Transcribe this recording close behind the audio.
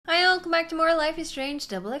back to more Life is Strange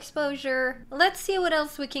Double Exposure. Let's see what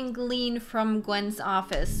else we can glean from Gwen's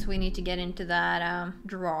office. We need to get into that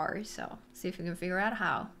drawer, so see if we can figure out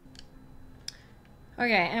how.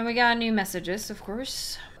 Okay, and we got new messages, of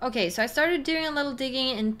course. Okay, so I started doing a little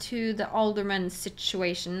digging into the alderman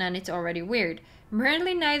situation, and it's already weird.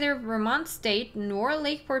 Apparently neither Vermont State nor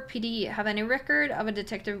Lakeport PD have any record of a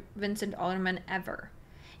Detective Vincent Alderman ever.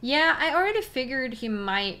 Yeah, I already figured he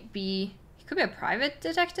might be... He could be a private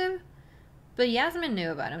detective? But Yasmin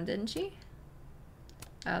knew about him, didn't she?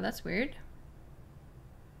 Oh, that's weird.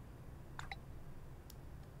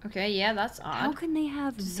 Okay, yeah, that's odd. How can they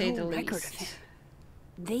have to say the record least. of him?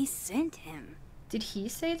 They sent him. Did he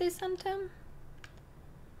say they sent him?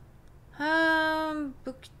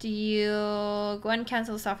 Book deal. Gwen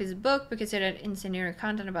cancels Sophie's book because it had incendiary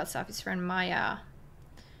content about Sophie's friend Maya,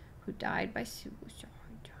 who died by suicide.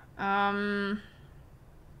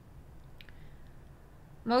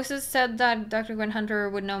 Moses said that Dr. Gwen Hunter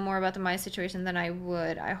would know more about the Maya situation than I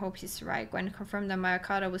would. I hope he's right. Gwen confirmed that Maya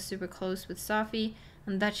Kata was super close with Sophie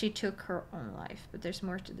and that she took her own life. But there's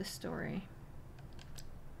more to the story.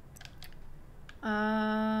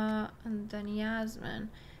 And then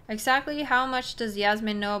Yasmin. Exactly how much does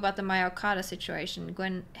Yasmin know about the Maya Okada situation?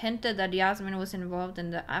 Gwen hinted that Yasmin was involved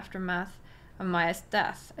in the aftermath of Maya's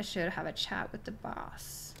death. I should have a chat with the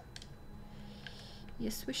boss.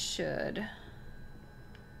 Yes, we should.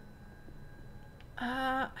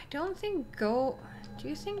 I don't think go... Do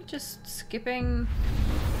you think just skipping...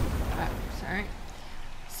 Oh, sorry.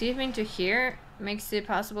 Skipping to here makes it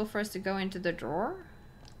possible for us to go into the drawer?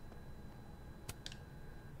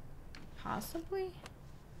 Possibly?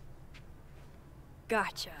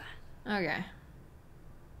 Gotcha. Okay.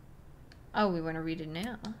 Oh, we want to read it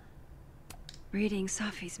now. Reading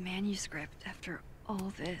Sophie's manuscript after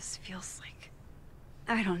all this feels like...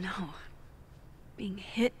 I don't know. Being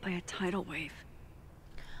hit by a tidal wave.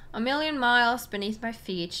 A million miles beneath my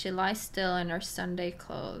feet, she lies still in her Sunday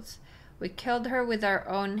clothes. We killed her with our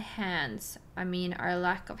own hands. I mean, our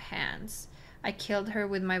lack of hands. I killed her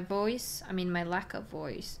with my voice. I mean, my lack of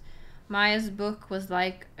voice. Maya's book was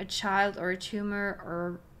like a child or a tumor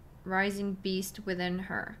or a rising beast within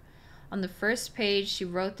her. On the first page, she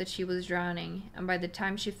wrote that she was drowning, and by the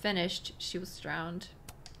time she finished, she was drowned.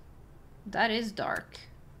 That is dark.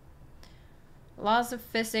 Laws of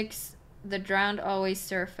physics, the drowned always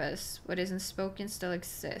surface. What isn't spoken still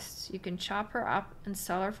exists. You can chop her up and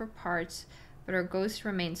sell her for parts, but her ghost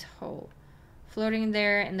remains whole. Floating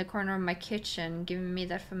there in the corner of my kitchen, giving me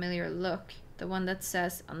that familiar look. The one that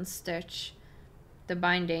says unstitch. The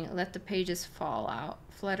binding, let the pages fall out,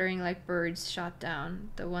 fluttering like birds shot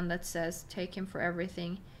down. The one that says take him for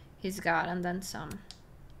everything he's got and then some.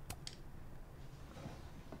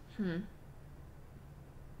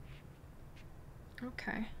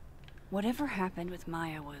 Okay. Whatever happened with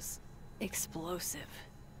Maya was explosive.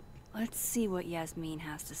 Let's see what Yasmin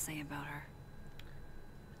has to say about her.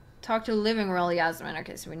 Talk to living roll Yasmin.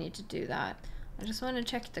 Okay, so we need to do that. I just want to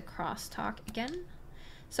check the crosstalk again.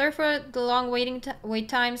 Sorry for the long wait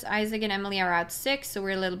times. Isaac and Emily are out sick, so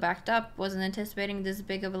we're a little backed up. Wasn't anticipating this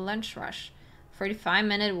big of a lunch rush.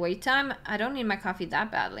 45-minute wait time? I don't need my coffee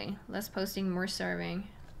that badly. Less posting, more serving.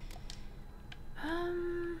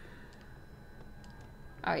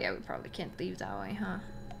 Oh yeah, we probably can't leave that way, huh?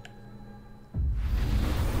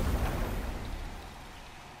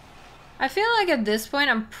 I feel like at this point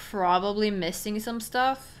I'm probably missing some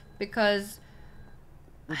stuff because...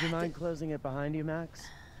 Would you mind closing it behind you, Max?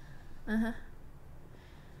 Uh-huh.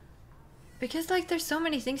 Because like there's so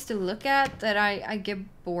many things to look at that I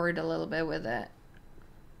get bored a little bit with it.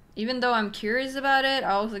 Even though I'm curious about it,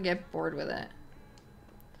 I also get bored with it.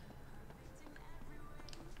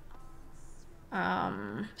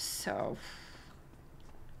 So,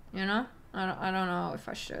 you know, I don't know if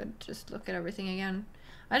I should just look at everything again.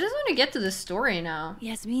 I just want to get to the story now.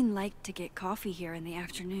 Yasmin liked to get coffee here in the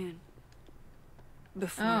afternoon.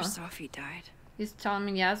 Before Sophie died. He's telling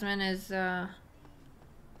me Yasmin is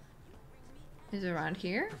around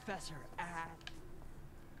here? Professor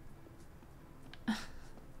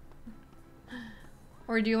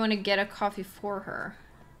Or do you want to get a coffee for her?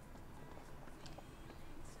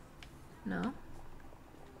 No?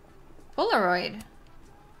 Polaroid.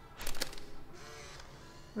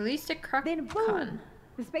 Release the Then boom!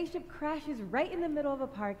 The spaceship crashes right in the middle of a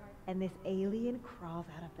park, and this alien crawls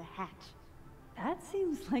out of the hatch. That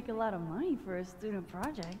seems like a lot of money for a student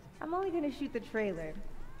project. I'm only gonna shoot the trailer.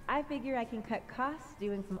 I figure I can cut costs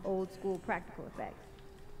doing some old school practical effects.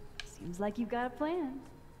 Seems like you've got a plan.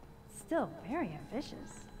 Still very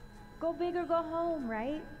ambitious. Go big or go home,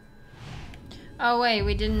 right? Oh wait,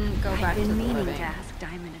 we didn't go back to the I've been meaning living. to ask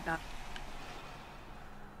Diamond about...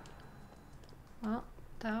 Well,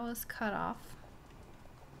 that was cut off.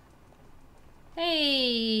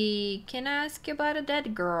 Hey, can I ask you about a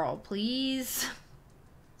dead girl, please?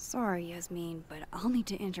 Sorry, Yasmin, but I'll need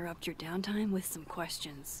to interrupt your downtime with some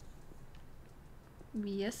questions.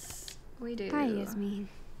 Yes, we do. Hi, Yasmin.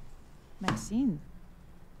 Maxine,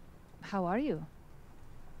 how are you?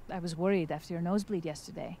 I was worried after your nosebleed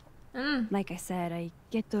yesterday. Like I said, I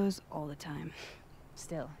get those all the time.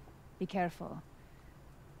 Still, be careful.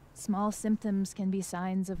 Small symptoms can be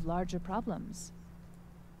signs of larger problems.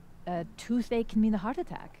 A toothache can mean a heart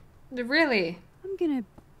attack. Really? I'm gonna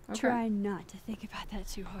Okay. try not to think about that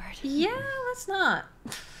too hard. Yeah, let's not.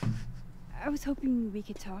 I was hoping we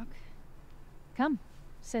could talk. Come,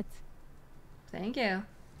 sit. Thank you.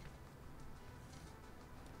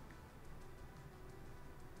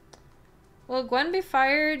 Will Gwen be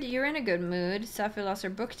fired? You're in a good mood. Safi lost her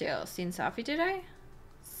book deal. Seen Safi today?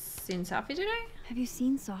 Seen Safi today? Have you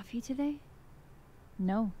seen Sophie today?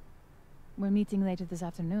 No. We're meeting later this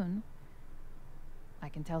afternoon. I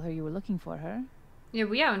can tell her you were looking for her. Yeah,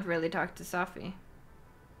 we haven't really talked to Safi.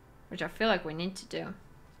 Which I feel like we need to do.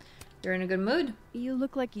 You're in a good mood. You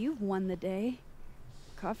look like you've won the day.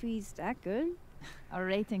 Coffee's that good? Our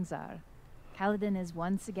ratings are. Caledon is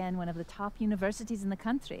once again one of the top universities in the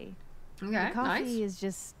country. Okay, The coffee nice. is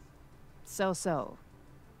just so-so.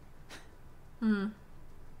 Will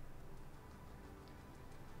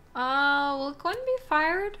Gwen be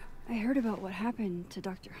fired? I heard about what happened to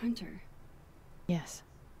Dr. Hunter. Yes,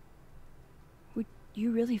 Would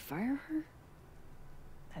you really fire her?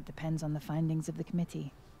 that depends on the findings of the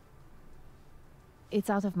committee. It's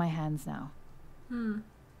out of my hands now.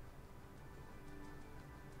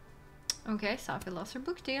 Okay, Safi lost her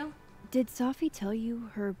book deal. Did Sophie tell you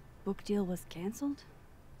her book deal was cancelled?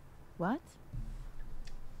 What?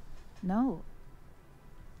 No.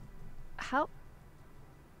 How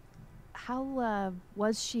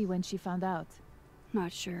was she when she found out?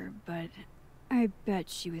 Not sure, but I bet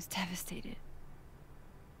she was devastated.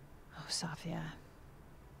 Oh, Safia.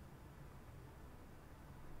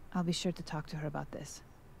 I'll be sure to talk to her about this.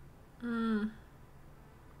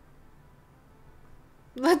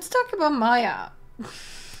 Let's talk about Maya.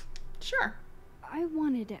 Sure. I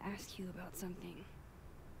wanted to ask you about something.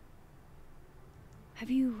 Have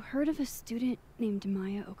you heard of a student named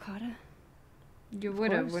Maya Okada? You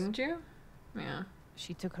would have, course. wouldn't you? Yeah.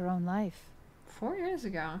 She took her own life 4 years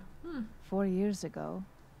ago. 4 years ago.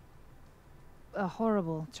 A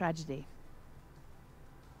horrible tragedy.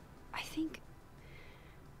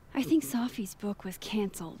 I think Sophie's book was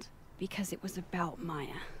cancelled because it was about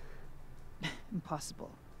Maya.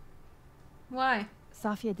 Impossible. Why?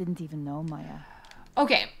 Safia didn't even know Maya.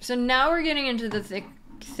 Okay, so now we're getting into the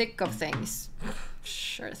thick of things.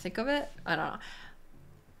 Sure, thick of it? I don't know.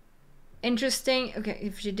 Interesting. Okay,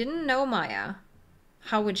 if she didn't know Maya,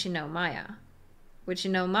 how would she know Maya? Would she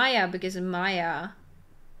know Maya because Maya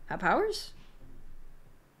had powers?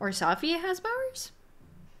 Or Safi has powers?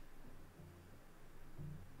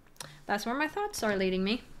 That's where my thoughts are leading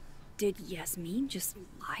me. Did Yasmin just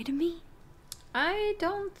lie to me? I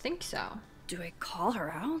don't think so. Do I call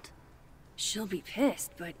her out? She'll be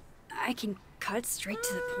pissed, but I can cut straight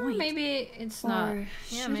to the point. Maybe it's not. Or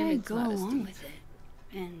Yeah, should maybe I it's go not as along deep. with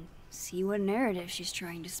it and see what narrative she's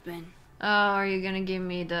trying to spin? Oh, are you gonna give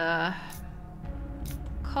me the...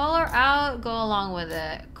 Call her out, go along with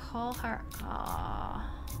it. Call her...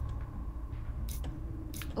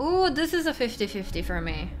 Ooh, this is a 50-50 for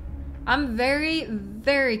me. I'm very,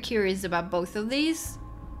 very curious about both of these.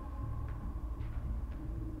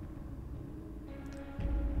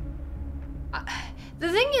 The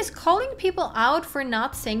thing is, calling people out for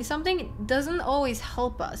not saying something doesn't always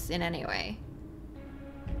help us in any way.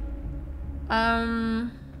 I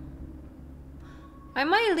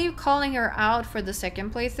might leave calling her out for the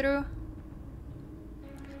second playthrough.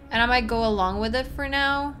 And I might go along with it for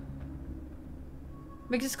now.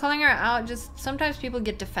 Because calling her out, just sometimes people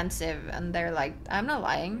get defensive and they're like, I'm not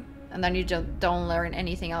lying. And then you just don't learn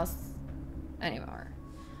anything else anymore.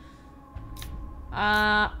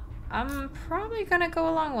 I'm probably gonna go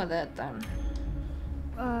along with it then.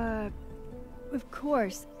 Of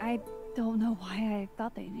course. I don't know why I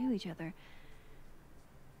thought they knew each other.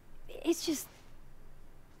 It's just...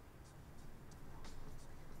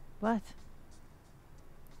 What?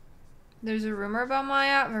 There's a rumor about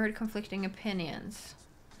Maya. I've heard conflicting opinions.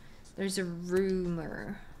 There's a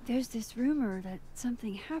rumor. There's this rumor that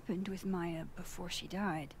something happened with Maya before she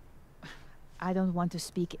died. I don't want to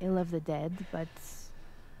speak ill of the dead, but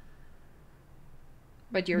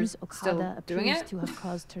But you're Ms. Okada still doing appears it? to have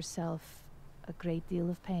caused herself a great deal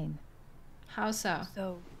of pain. How so?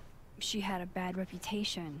 So, she had a bad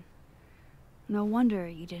reputation. No wonder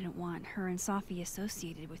you didn't want her and Safi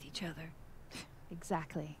associated with each other.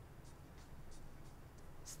 Exactly.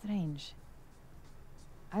 Strange.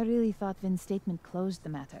 I really thought Vin's statement closed the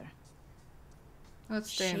matter. What's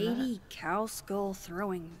Shady cow skull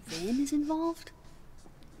throwing Vin is involved?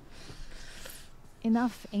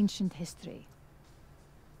 Enough ancient history.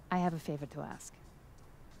 I have a favor to ask.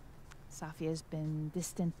 Safia's been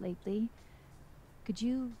distant lately. Could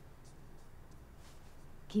you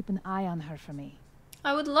keep an eye on her for me?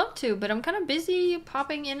 I would love to, but I'm kind of busy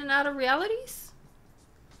popping in and out of realities.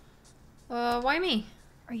 Why me?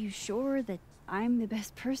 Are you sure that I'm the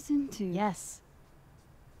best person to... Yes.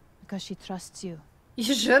 Because she trusts you.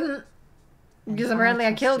 You shouldn't. And Because I apparently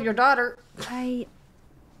I trust killed you. your daughter.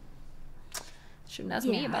 Shouldn't ask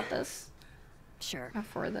me Yeah. about this. Sure. Not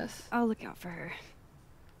for this. I'll look out for her.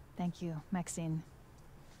 Thank you, Maxine.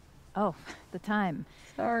 Oh, the time.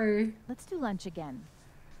 Sorry. Let's do lunch again.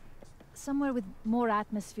 Somewhere with more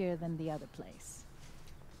atmosphere than the other place.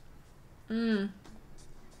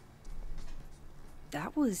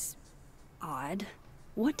 That was odd.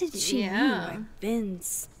 What did she mean by Vin's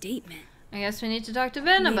statement? I guess we need to talk to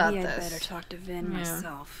Vin about Maybe I'd this. better talk to Vin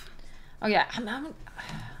myself. Oh yeah, I'm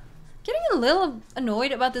getting a little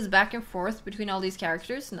annoyed about this back and forth between all these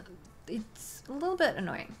characters. It's a little bit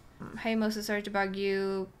annoying. Hey Moses, sorry to bug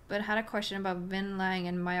you, but had a question about Vin Lang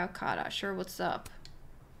and Maya Okada. Sure, what's up?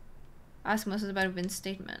 Ask Moses about Vin's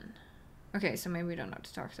statement. Okay, so maybe we don't have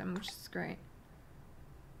to talk to them, which is great.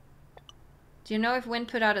 Do you know if Vin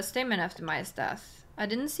put out a statement after Maya's death? I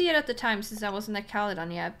didn't see it at the time since I wasn't at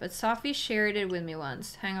Caledon yet, but Safi shared it with me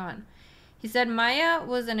once. Hang on. He said Maya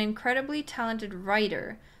was an incredibly talented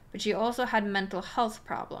writer, but she also had mental health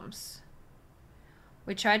problems.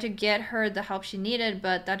 We tried to get her the help she needed,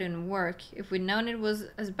 but that didn't work. If we'd known it was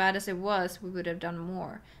as bad as it was, we would have done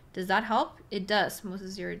more. Does that help? It does.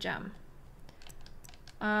 Moses, you're a gem.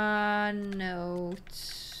 Note.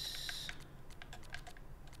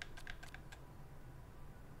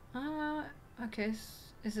 Okay.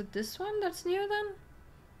 Is it this one that's new then?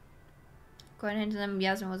 According to them,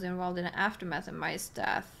 Yasmin was involved in the aftermath of Maya's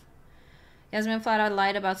death. Yasmin flat out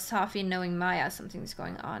lied about Safi knowing Maya. Something's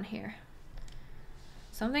going on here.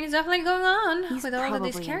 Something's definitely going on with all of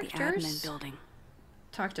these characters. In the admin building.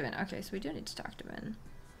 Talk to Vin. Okay, so we do need to talk to Vin.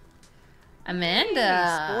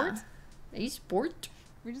 Amanda. Sport? Hey, sport.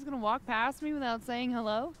 You're just gonna walk past me without saying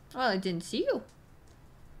hello? Well, I didn't see you.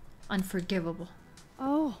 Unforgivable.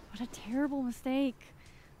 Oh, what a terrible mistake.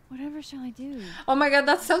 Whatever shall I do? Oh my god,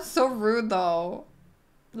 that sounds so rude though.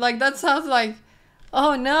 Like, that sounds like,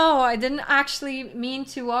 oh no, I didn't actually mean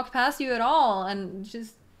to walk past you at all. And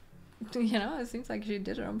just, you know, it seems like she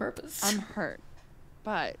did it on purpose. I'm hurt,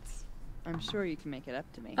 but I'm sure you can make it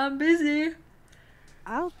up to me. I'm busy.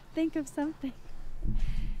 I'll think of something.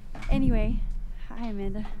 Anyway, hi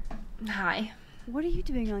Amanda. Hi. What are you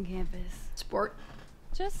doing on campus? Sport.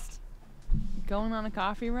 Just going on a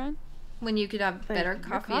coffee run? When you could have But better your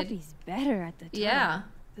coffee. coffee's better at the time. Yeah.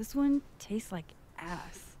 This one tastes like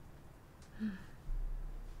ass.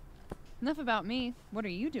 Enough about me. What are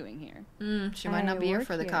you doing here? She might not I be here work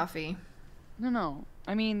for the here. coffee. No.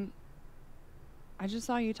 I mean, I just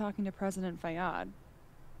saw you talking to President Fayyad.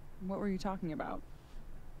 What were you talking about?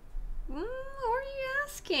 What are you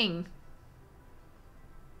asking?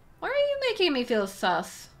 Why are you making me feel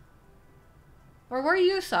sus? Or were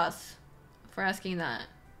you sus for asking that?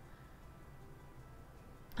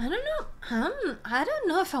 I don't know. I don't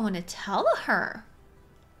know if I want to tell her.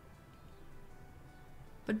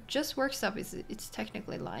 But just work stuff it's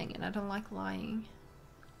technically lying, and I don't like lying.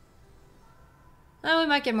 Well, we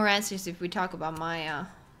might get more answers if we talk about Maya.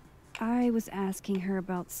 I was asking her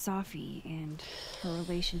about Safi and her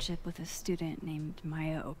relationship with a student named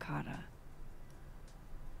Maya Okada.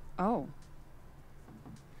 Oh.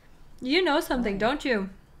 You know something, don't you?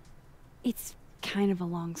 It's kind of a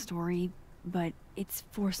long story, but it's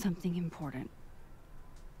for something important.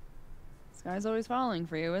 Sky's always falling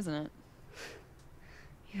for you, isn't it?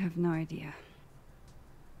 You have no idea.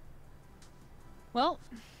 Well,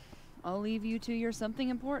 I'll leave you to your something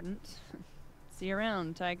important. See you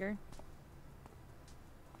around, Tiger.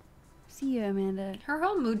 See you, Amanda. Her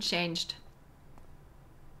whole mood changed.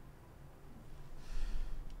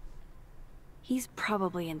 He's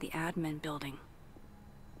probably in the admin building.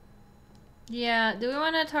 Yeah, do we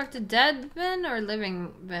want to talk to dead Vin or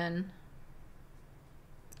living Vin?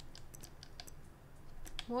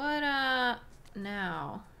 What,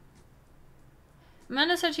 now?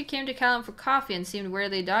 Amanda said she came to Callum for coffee and seemed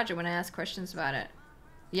weirdly dodgy when I asked questions about it.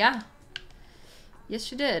 Yeah. Yes,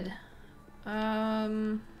 she did.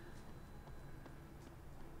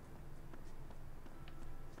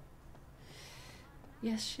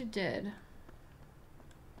 Yes, she did.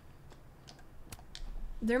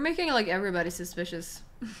 They're making like everybody suspicious.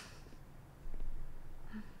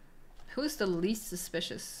 Who's the least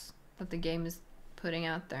suspicious that the game is putting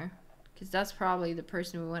out there? Because that's probably the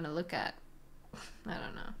person we want to look at. I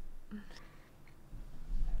don't know.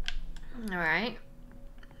 Alright.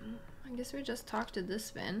 I guess we just talked to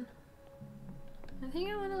this Vin. I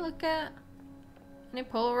think I want to look at any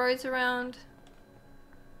Polaroids around.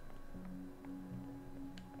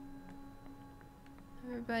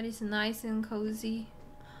 Everybody's nice and cozy.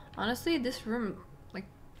 Honestly, this room like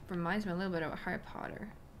reminds me a little bit of Harry Potter.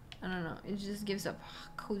 I don't know. It just gives up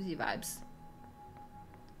cozy vibes.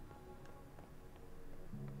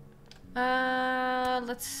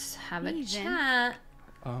 Let's have a Hey, Vin. chat.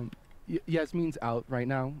 Yasmin's out right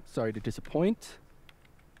now. Sorry to disappoint.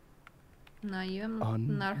 No, you.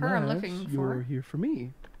 I'm not her. I'm looking Unless for. you're here for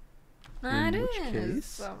me. It in which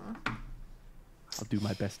is. case- I'll do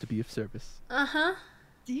my best to be of service. Uh-huh.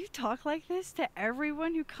 Do you talk like this to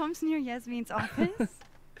everyone who comes near Yasmin's office?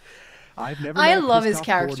 I've never I met a love his pissed off board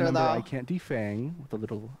character, member though. I can't defang with a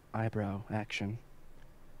little eyebrow action.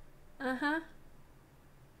 Uh-huh.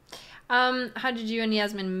 How did you and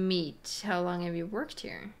Yasmin meet? How long have you worked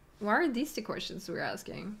here? Why are these the questions we're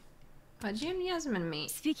asking? How did you and Yasmin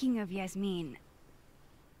meet? Speaking of Yasmin,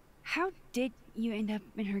 how did you end up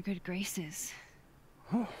in her good graces?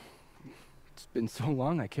 It's been so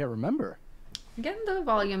long I can't remember. Again, the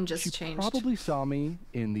volume just She changed. probably saw me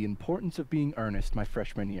in The Importance of Being Earnest my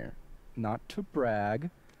freshman year. Not to brag,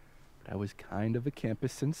 but I was kind of a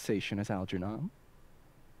campus sensation as Algernon.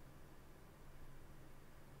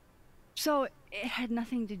 So it had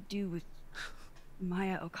nothing to do with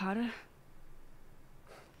Maya Okada?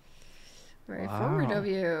 Very forward Wow. of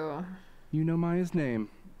you. You know Maya's name.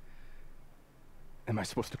 Am I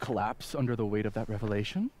supposed to collapse under the weight of that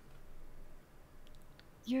revelation?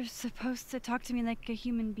 You're supposed to talk to me like a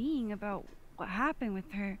human being about what happened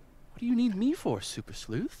with her. What do you need me for, Super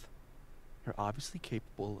Sleuth? You're obviously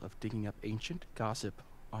capable of digging up ancient gossip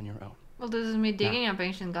on your own. Well, this is me digging up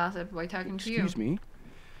ancient gossip by talking to you. Excuse me.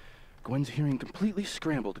 Gwen's hearing completely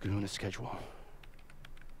scrambled Kahuna's schedule.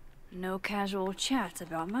 No casual chats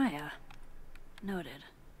about Maya. Noted.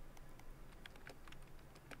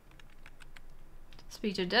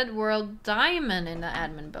 Speak to Dead World Diamond in the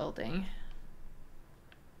admin building.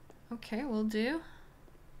 Okay, we'll do.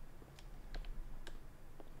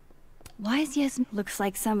 Why is Yasmin? Looks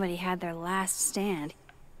like somebody had their last stand.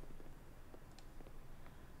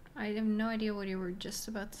 I have no idea what you were just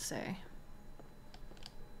about to say.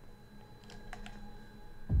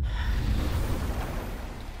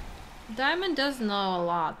 Diamond does know a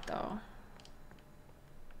lot, though.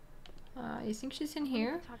 You think she's in I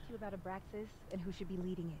here? want to talk to you about Abraxas and who should be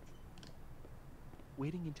leading it.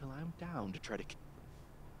 Waiting until I'm down to try to.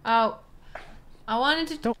 Oh, I wanted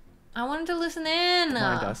to. Don't- I wanted to listen in.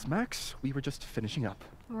 Mind us, Max. We were just finishing up.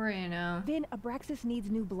 Where are you now? Vin, Abraxas needs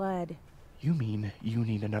new blood. You mean you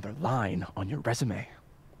need another line on your resume?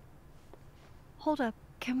 Hold up,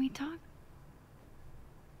 can we talk?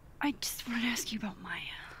 I just want to ask you about Maya.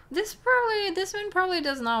 This one probably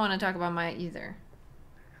does not want to talk about Maya either.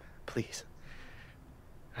 Please.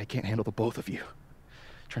 I can't handle the both of you.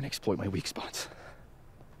 Trying to exploit my weak spots.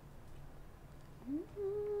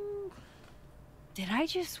 Did I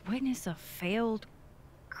just witness a failed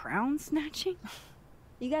crown snatching?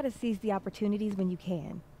 You gotta seize the opportunities when you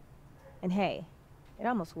can. And hey, it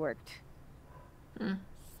almost worked. Hmm.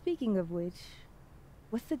 Speaking of which,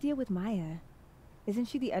 what's the deal with Maya? Isn't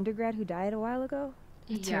she the undergrad who died a while ago?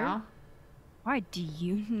 It's Yeah. her? Why, do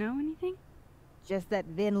you know anything? Just that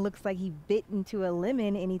Vin looks like he bit into a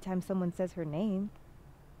lemon anytime someone says her name.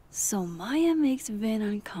 So Maya makes Vin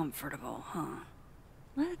uncomfortable, huh?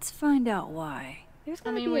 Let's find out why. There's I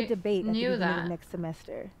gonna mean, be we a debate at the knew beginning that. of next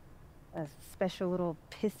semester. A special little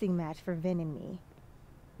pissing match for Vin and me.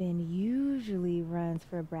 Vin usually runs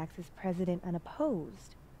for Abraxas president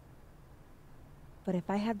unopposed. But if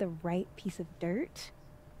I had the right piece of dirt,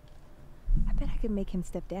 I bet I could make him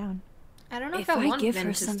step down. I don't know if, If I I want give Vin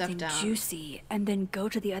her to step something down. juicy and then go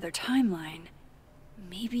to the other timeline,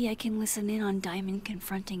 maybe I can listen in on Diamond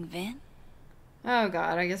confronting Vin? Oh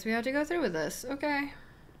god, I guess we have to go through with this. Okay.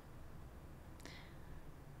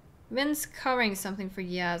 Vin's covering something for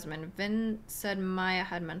Yasmin. Vin said Maya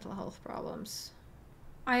had mental health problems.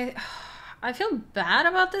 I feel bad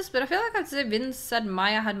about this, but I feel like I'd say Vin said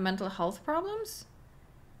Maya had mental health problems.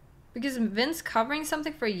 Because Vin's covering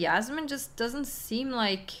something for Yasmin just doesn't seem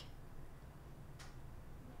like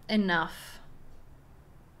enough.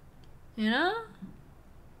 You know?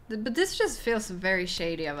 But this just feels very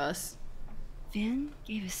shady of us. Vin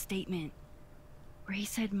gave a statement where he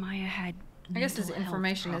said Maya had I guess this mental health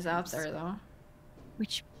information is out problems, there, though.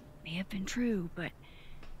 which may have been true, but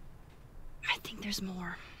I think there's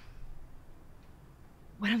more.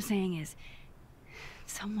 What I'm saying is,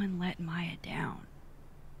 someone let Maya down.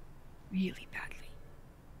 Really badly.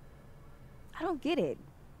 I don't get it.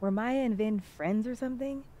 Were Maya and Vin friends or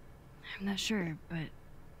something? I'm not sure, but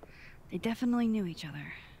they definitely knew each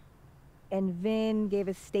other. And Vin gave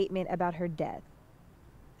a statement about her death.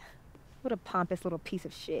 What a pompous little piece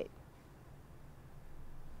of shit.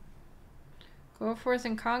 Go forth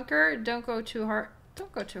and conquer. Don't go too hard.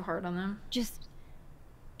 Don't go too hard on them. Just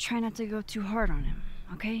try not to go too hard on him,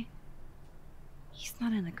 okay? He's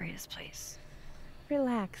not in the greatest place.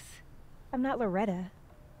 Relax. I'm not Loretta.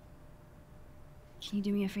 Can you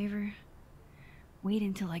do me a favor? Wait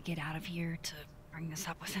until I get out of here to bring this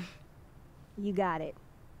up with him. You got it.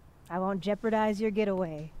 I won't jeopardize your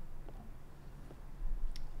getaway.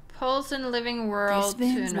 Pulse in living world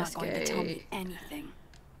This to Vin's not going to tell me investigate. anything.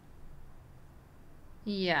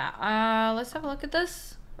 Yeah, let's have a look at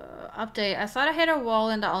this. Update. I thought I hit a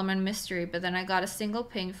wall in the Alderman mystery, but then I got a single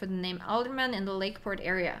ping for the name Alderman in the Lakeport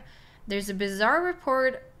area. There's a bizarre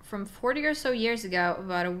report from 40 or so years ago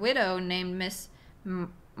about a widow named Miss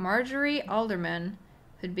Marjorie Alderman,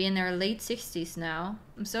 who'd be in her late 60s now.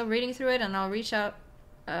 I'm still reading through it, and I'll reach out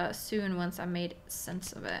soon once I made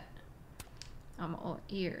sense of it. I'm all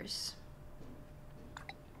ears.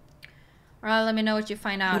 Alright, let me know what you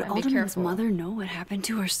find out Would and be Alderman's careful. mother know what happened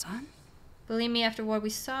to her son? Believe me, after what we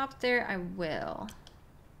saw up there, I will.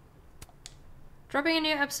 Dropping a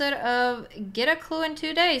new episode of Get a Clue in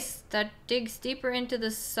 2 days that digs deeper into the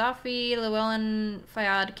Safi Llewellyn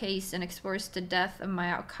Fayad case and explores the death of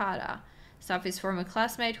Maya Okada, Safi's former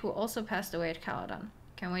classmate who also passed away at Caledon.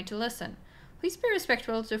 Can't wait to listen. Please be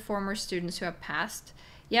respectful to former students who have passed.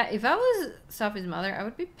 Yeah, if I was Safi's mother, I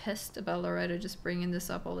would be pissed about Loretta just bringing this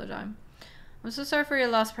up all the time. I'm so sorry for your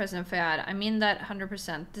loss, President Fayad. I mean that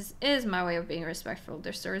 100%. This is my way of being respectful.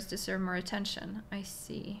 Their stories deserve more attention. I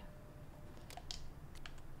see.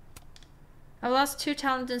 I've lost 2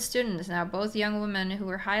 talented students now, both young women who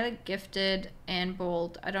were highly gifted and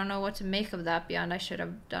bold. I don't know what to make of that beyond I should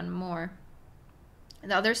have done more.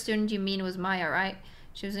 The other student you mean was Maya, right?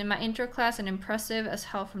 She was in my intro class and impressive as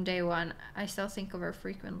hell from day one. I still think of her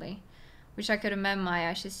frequently. Wish I could have met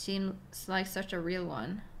Maya. She seems like such a real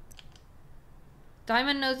one.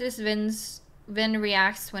 Diamond noticed Vin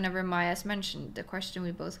reacts whenever Maya is mentioned. The question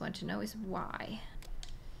we both want to know is why.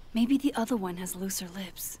 Maybe the other one has looser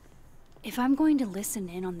lips. If I'm going to listen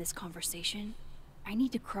in on this conversation, I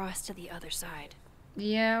need to cross to the other side.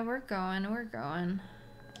 Yeah, we're going.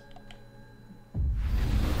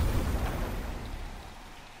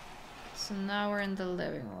 So now we're in the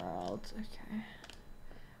living world. Okay.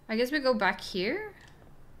 I guess we go back here?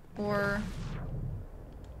 Or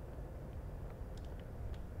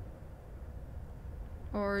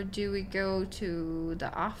do we go to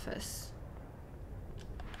the office?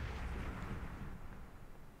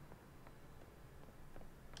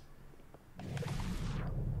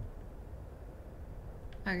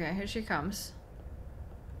 Okay, here she comes.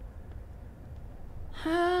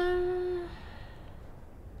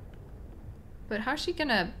 But how's she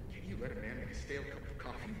gonna... Can you let a man make a stale cup of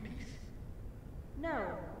coffee in peace?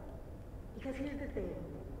 No. Because here's the thing.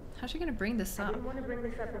 How's she gonna bring this I up? didn't want to bring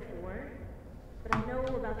this up before, but I know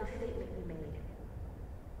about the statement you made.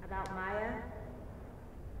 About Maya.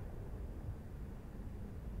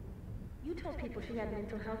 You told people she had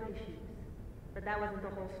mental health issues, but that wasn't the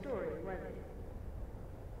whole story, was it?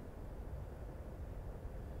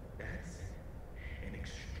 That's an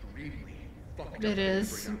extremely fucked It up thing to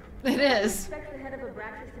is. bring up. It is. Expect the head of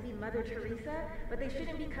Abraxas to be Mother Teresa, but they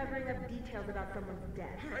shouldn't be covering up details about someone's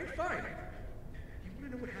death. All right, fine. You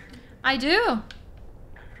want to know what happened? I do.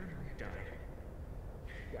 After Maya died,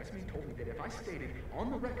 Yasmin told me that if I stated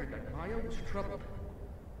on the record that Maya was troubled,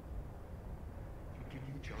 she'd give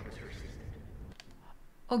you the job as her assistant.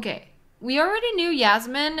 Okay. We already knew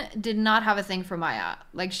Yasmin did not have a thing for Maya.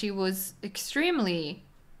 Like, she was extremely...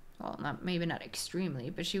 Well, maybe not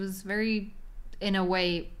extremely, but she was very, in a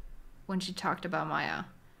way, when she talked about Maya.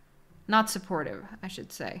 Not supportive, I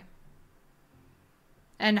should say.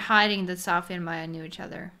 And hiding that Safi and Maya knew each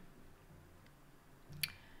other.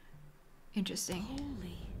 Interesting.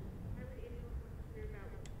 Holy.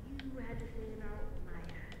 You had to say about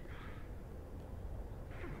Maya.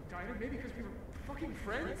 I don't know, Dinah, maybe because we were fucking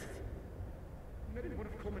friends? I met in one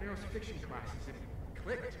of Colmenaro's fiction classes and it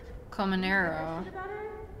clicked. Comanero. About her?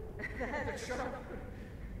 Shut up.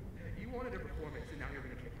 You wanted a performance and now you're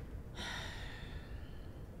gonna kick it.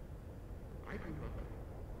 I grew up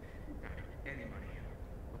without any money,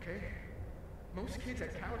 okay? Most kids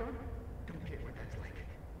at Caledon don't get what that's like.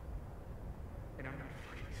 And I'm not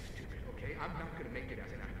fucking stupid, okay? I'm not gonna make it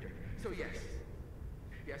as an actor. So yes,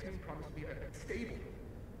 Yasmin promised me a stable,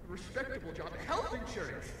 respectable job, health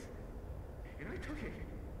insurance. And I took it.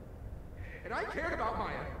 And I cared about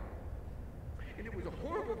Maya. And it was a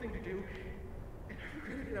horrible thing to do, and I've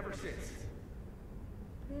regretted it ever since.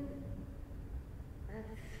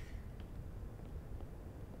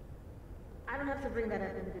 I don't have to bring that up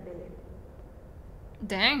in the debate.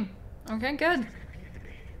 Dang. Okay, good.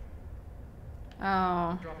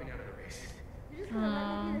 Oh. Dropping out of the race. You just want to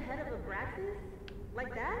let me be the head of Abraxas?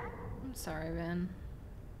 Like that? I'm sorry, Vin.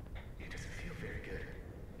 It doesn't feel very good.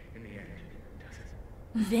 In the end, does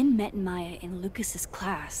it? Vin met Maya in Lucas's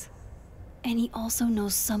class. And he also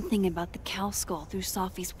knows something about the cow skull through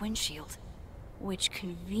Sophie's windshield, which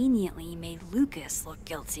conveniently made Lucas look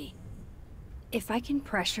guilty. If I can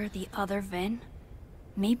pressure the other Vin,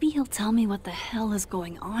 maybe he'll tell me what the hell is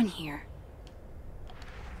going on here.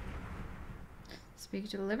 Speak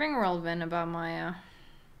to the living world, Vin, about Maya.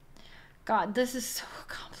 God, this is so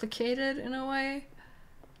complicated in a way.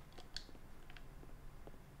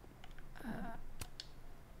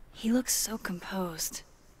 He looks so composed.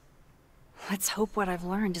 Let's hope what I've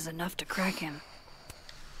learned is enough to crack him.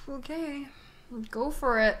 Okay, go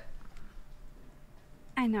for it.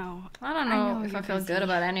 I know. I don't know if I you're feel busy. good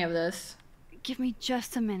about any of this. Give me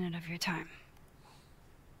just a minute of your time.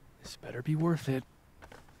 This better be worth it.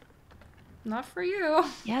 Not for you.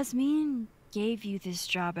 Yasmin gave you this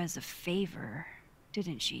job as a favor,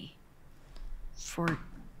 didn't she? For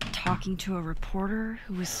talking to a reporter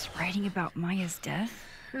who was writing about Maya's death?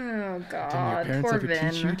 Oh Didn't your God, parents poor ever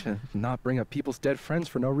teach you Vin. to not bring up people's dead friends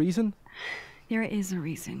for no reason? There is a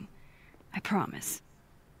reason. I promise.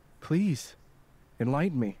 Please,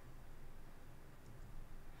 enlighten me.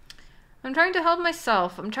 I'm trying to help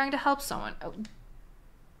myself. I'm trying to help someone. Oh,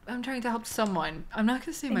 I'm trying to help someone. I'm not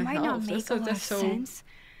gonna say It might myself. not make a lot of That's so. sense,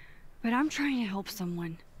 but I'm trying to help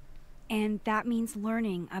someone. And that means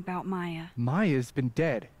learning about Maya. Maya's been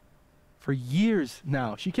dead for years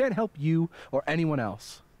now. She can't help you or anyone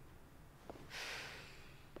else.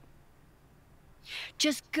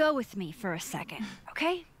 Just go with me for a second,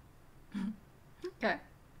 okay? Okay.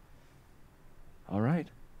 All right.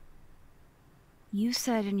 You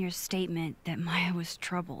said in your statement that Maya was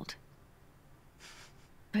troubled.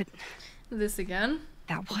 But This again?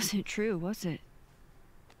 that wasn't true, was it?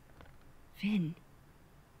 Vin,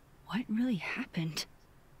 what really happened?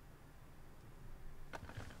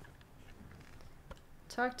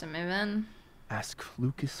 Talk to me, Vin. Ask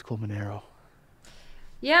Lucas Colmenero.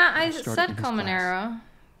 Yeah, I started said in his Colmenero.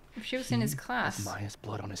 If she was in his He class. has Maya's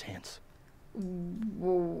blood on his hands.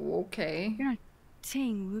 Whoa, okay. You're not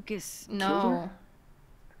saying Lucas killed her? No.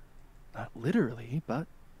 Not literally, but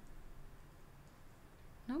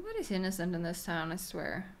Nobody's innocent in this town, I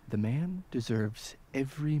swear. the man deserves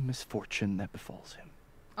every misfortune that befalls him.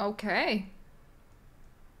 Okay.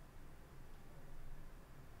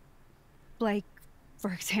 Like,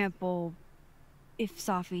 for example, if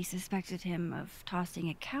Sophie suspected him of tossing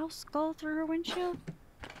a cow skull through her windshield?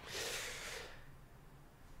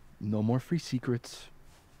 No more free secrets.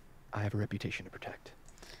 I have a reputation to protect.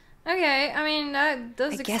 Okay, I mean, that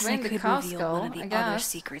does I guess I explain the could cow reveal skull, one of the I other guess.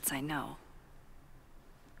 secrets I know.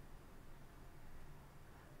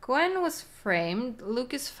 Gwen was framed.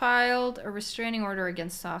 Lucas filed a restraining order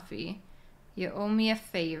against Sophie. You owe me a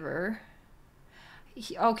favor.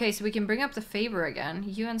 Okay, so we can bring up the favor again.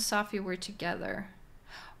 You and Sophie were together.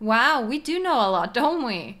 Wow, we do know a lot, don't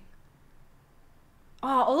we? Oh,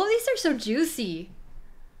 all of these are so juicy.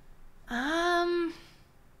 Gwen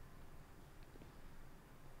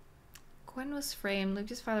was framed.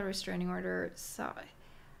 Lucas filed a restraining order.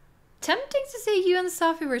 Tempting to say you and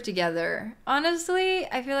Sophie were together. Honestly,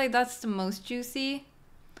 I feel like that's the most juicy.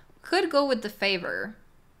 Could go with the favor.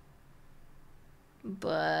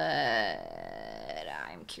 But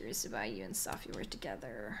I'm curious about you and Sophie were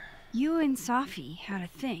together. You and Sophie had a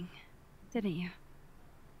thing, didn't you?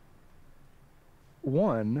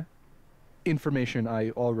 One, information I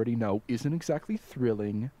already know isn't exactly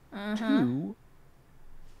thrilling. Two,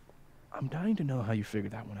 I'm dying to know how you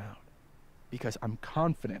figured that one out. Because I'm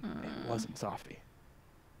confident it wasn't Sophie.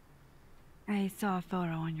 I saw a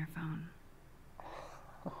photo on your phone.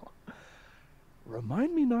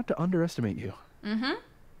 Remind me not to underestimate you.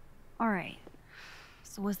 All right.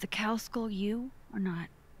 So was the cow skull you or not?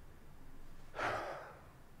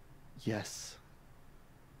 Yes.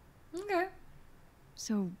 Okay.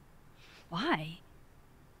 So why?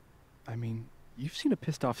 I mean, you've seen a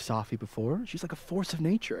pissed off Sophie before. She's like a force of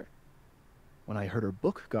nature. When I heard her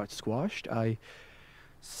book got squashed, I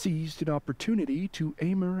seized an opportunity to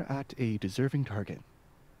aim her at a deserving target.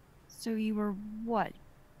 So you were what?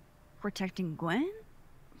 Protecting Gwen?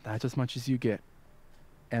 That's as much as you get.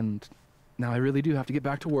 And now I really do have to get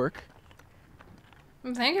back to work.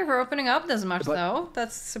 Thank you for opening up this much, But- though.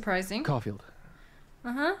 That's surprising. Caulfield,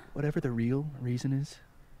 Uh-huh. whatever the real reason is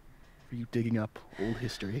for you digging up old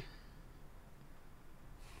history,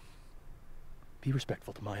 be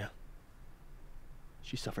respectful to Maya.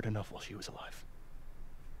 She suffered enough while she was alive.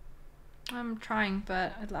 I'm trying,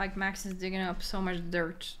 but like Max is digging up so much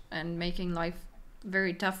dirt and making life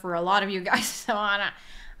very tough for a lot of you guys. So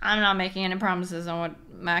I'm not making any promises on what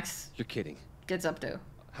Max You're kidding. gets up to.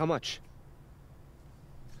 How much?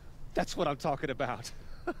 That's what I'm talking about.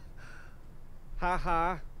 Ha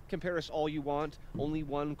ha. Compare us all you want. Only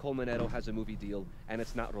one Colmenero has a movie deal, and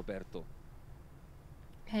it's not Roberto.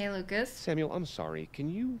 Hey, Lucas. Samuel, I'm sorry. Can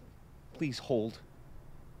you please hold?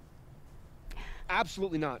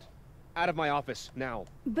 Absolutely not. Out of my office, now.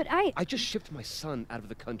 But I just shipped my son out of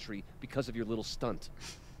the country because of your little stunt.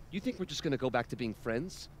 You think we're just gonna go back to being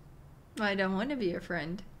friends? I don't want to be your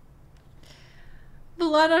friend.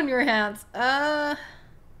 Blood on your hands. I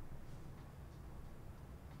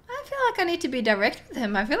feel like I need to be direct with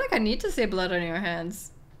him. I feel like I need to say blood on your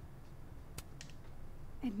hands.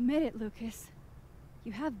 Admit it, Lucas.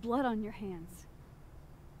 You have blood on your hands.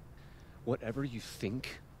 Whatever you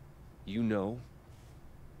think, you know,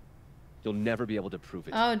 you'll never be able to prove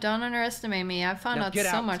it. Oh, don't underestimate me. I've found Now out get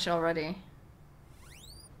so out. much already.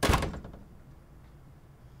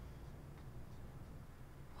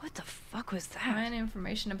 What the fuck was that? Find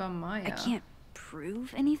information about Maya. I can't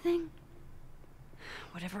prove anything?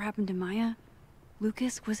 Whatever happened to Maya,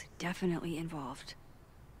 Lucas was definitely involved.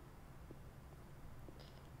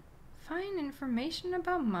 Find information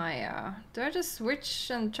about Maya. Do I just switch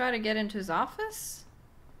and try to get into his office?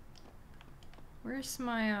 Where's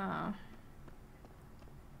my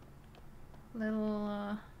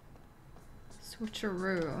little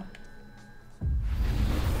switcheroo?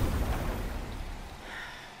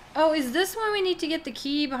 Oh, is this when we need to get the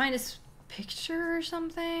key behind his picture or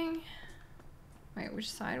something? Wait,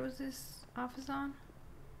 which side was this office on?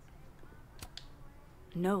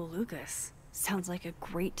 No, Lucas. Sounds like a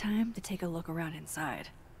great time to take a look around inside.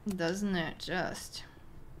 Doesn't it just?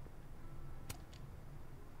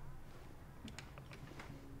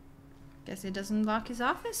 Guess he doesn't lock his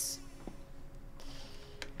office?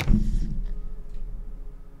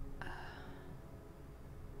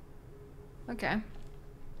 Okay.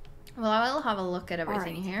 Well, I will have a look at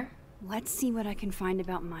everything Alright. here. Let's see what I can find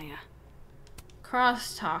about Maya.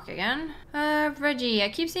 Crosstalk again. Reggie, I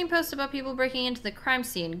keep seeing posts about people breaking into the crime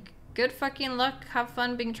scene. Good fucking luck. Have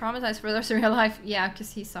fun being traumatized for the rest of your life. Yeah,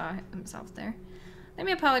 because he saw himself there. Let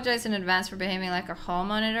me apologize in advance for behaving like a hall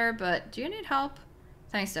monitor, but do you need help?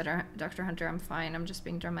 Thanks, Dr. Hunter. I'm fine. I'm just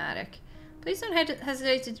being dramatic. Please don't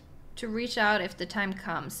hesitate to reach out if the time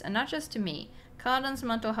comes, and not just to me. Caledon's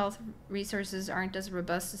mental health resources aren't as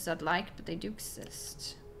robust as I'd like, but they do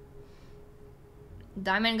exist.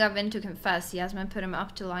 Diamond got Vin to confess. Yasmin put him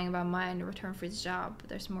up to lying about Maya in return for his job. But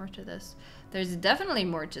there's more to this. There's definitely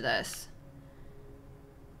more to this.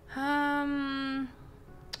 Rumor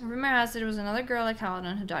has it was another girl like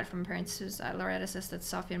Caledon who died from parents' suicide. Loretta says that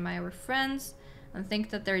Sophie and Maya were friends and think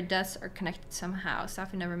that their deaths are connected somehow.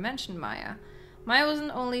 Sophie never mentioned Maya. Maya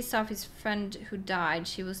wasn't only Sophie's friend who died,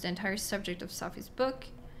 she was the entire subject of Sophie's book.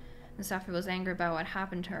 And Sophie was angry about what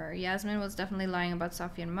happened to her. Yasmin was definitely lying about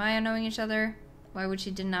Sophie and Maya knowing each other. Why would she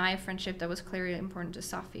deny a friendship that was clearly important to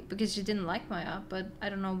Sophie? Because she didn't like Maya, but I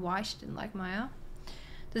don't know why she didn't like Maya.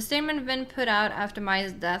 The statement Vin put out after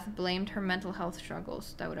Maya's death blamed her mental health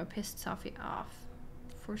struggles. That would have pissed Sophie off.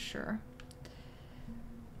 For sure.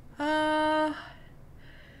 Vin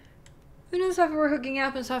and Sophie were hooking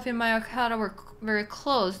up and Sophie and Maya were very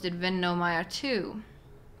close. Did Vin know Maya too?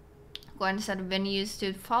 Gwen said Vin used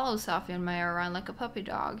to follow Sophie and Maya around like a puppy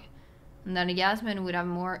dog. And that Yasmin would have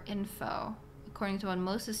more info. According to what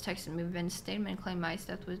Moses texted me, Vin's statement claimed Maya's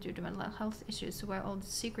death was due to mental health issues, so why all the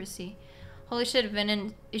secrecy? Holy shit,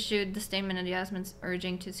 Vin issued the statement at Yasmin's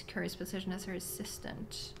urging to secure his position as her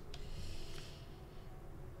assistant.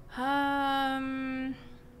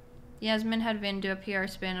 Yasmin had Vin do a PR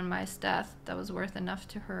spin on Maya's death that was worth enough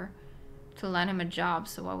to her to land him a job,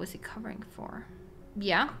 so what was he covering for?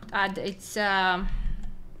 Yeah, it's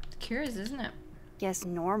curious, isn't it? Guess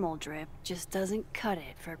normal drip just doesn't cut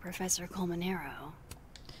it for Professor Colmenero.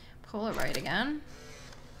 Polaroid again.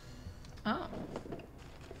 Oh.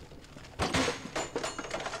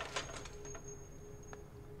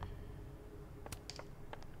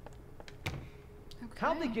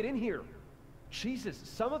 How'd they get in here? Jesus,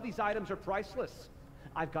 some of these items are priceless.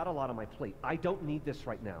 I've got a lot on my plate. I don't need this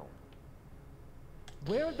right now.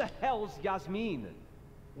 Where the hell's Yasmin?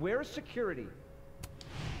 Where's security?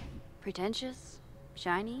 Pretentious,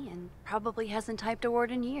 shiny, and probably hasn't typed a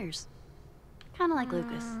word in years. Kinda like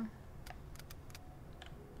Lucas.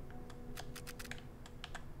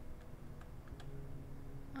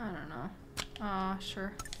 I don't know.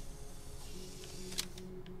 Sure.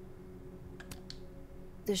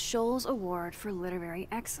 The Scholes Award for Literary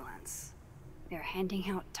Excellence. They're handing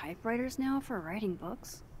out typewriters now for writing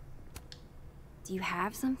books. Do you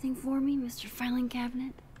have something for me, Mr. Filing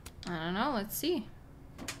Cabinet? I don't know. Let's see.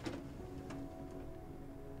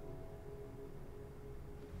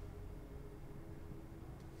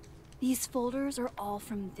 These folders are all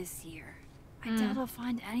from this year. I doubt I'll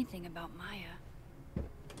find anything about Maya.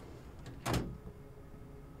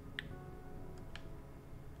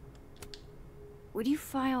 Would you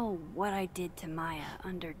file what I did to Maya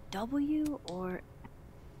under W or...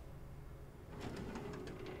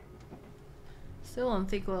 Still don't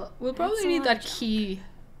think we'll probably That's a need lot that of junk. key.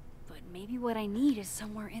 But maybe what I need is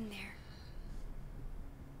somewhere in there.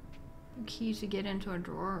 Key to get into a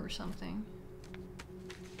drawer or something.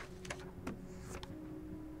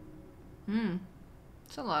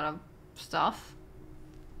 It's a lot of stuff.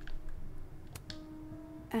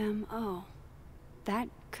 M.O. That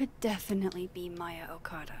could definitely be Maya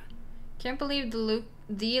Okada. Can't believe the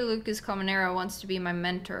Lucas Comanero wants to be my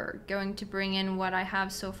mentor. Going to bring in what I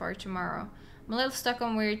have so far tomorrow. I'm a little stuck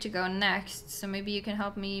on where to go next, so maybe you can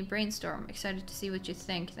help me brainstorm. Excited to see what you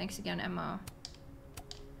think. Thanks again, M.O.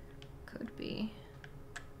 Could be.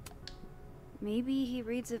 Maybe he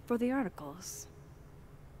reads it for the articles.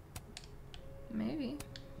 Maybe.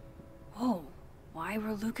 Whoa, why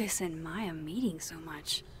were Lucas and Maya meeting so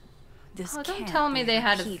much? This Oh, don't can't tell me be they a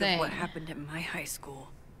had a repeat of thing. what happened at my high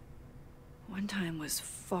school. One time was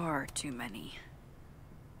far too many.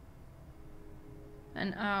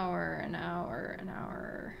 An hour, an hour, an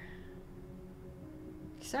hour.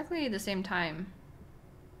 Exactly the same time.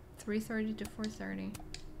 3:30 to 4:30.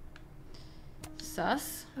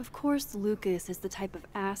 Sus? Of course, Lucas is the type of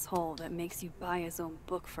asshole that makes you buy his own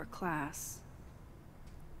book for class.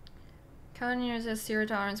 Calhoun says zero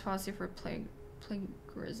tolerance policy for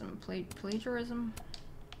plagiarism.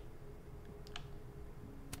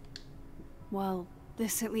 Well,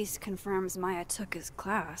 this at least confirms Maya took his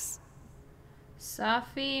class.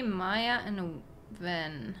 Safi, Maya, and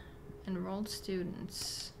Vinh. Enrolled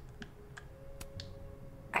students.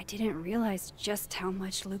 I didn't realize just how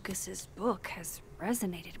much Lucas's book has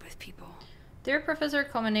resonated with people. Dear Professor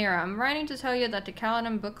Colmenera, I'm writing to tell you that the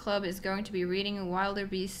Caledon Book Club is going to be reading Wilder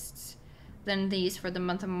Beasts Than These for the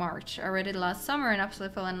month of March. I read it last summer and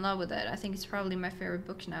absolutely fell in love with it. I think it's probably my favorite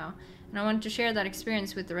book now, and I wanted to share that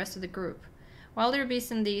experience with the rest of the group. Wilder Beasts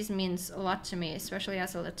Than These means a lot to me, especially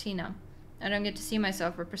as a Latina. I don't get to see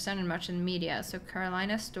myself represented much in the media, so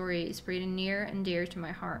Carolina's story is pretty near and dear to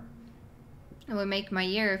my heart. It would make my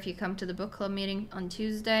year if you come to the book club meeting on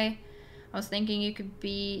Tuesday. I was thinking you could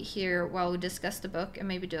be here while we discuss the book and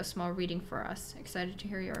maybe do a small reading for us. Excited to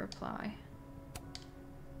hear your reply.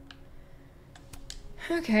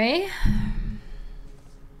 Okay.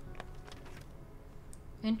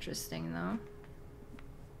 Interesting, though.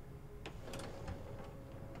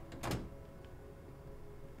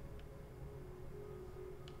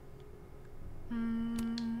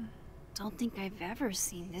 Don't think I've ever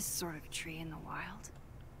seen this sort of tree in the wild.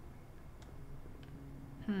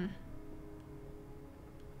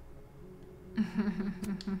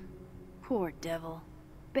 Poor devil.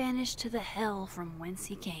 Banished to the hell from whence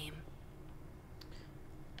he came.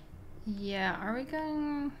 Yeah, are we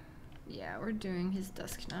going... Yeah, we're doing his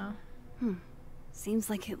desk now.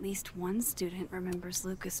 Seems like at least one student remembers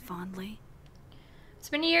Lucas fondly. It's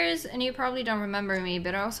been years, and you probably don't remember me,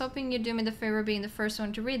 but I was hoping you'd do me the favor of being the first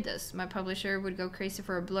one to read this. My publisher would go crazy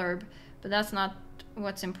for a blurb, but that's not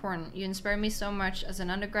what's important. You inspired me so much as an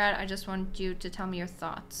undergrad, I just want you to tell me your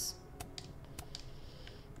thoughts.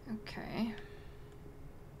 Okay.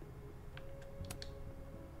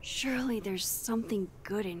 Surely there's something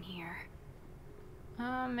good in here.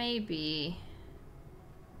 Maybe.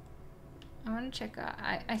 I want to check out.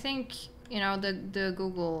 I think, you know, the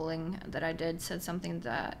Googling that I did said something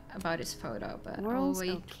that about his photo, but World's I'll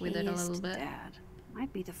wait with it a little okayest bit. Dad.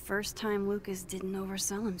 Might be the first time Lucas didn't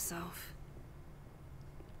oversell himself.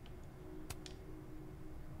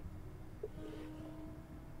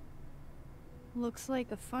 Looks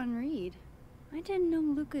like a fun read. I didn't know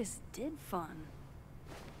Lucas did fun.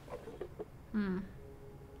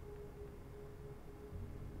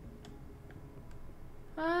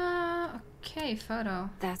 Okay, photo.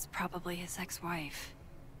 That's probably his ex-wife.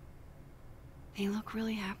 They look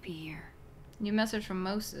really happy here. New message from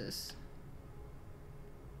Moses.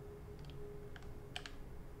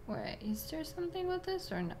 Wait, is there something with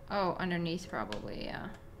this or no? Oh, underneath probably, yeah.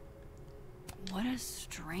 What a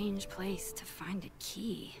strange place to find a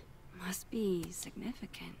key. Must be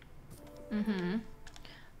significant. Mm-hmm.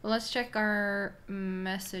 Well, let's check our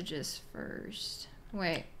messages first.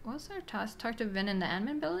 Wait, what was our task? Talk to Vin in the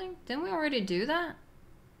admin building? Didn't we already do that?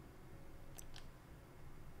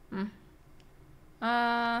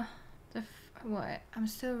 What? I'm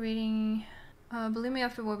still reading. Believe me,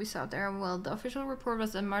 after what we saw there, well, the official report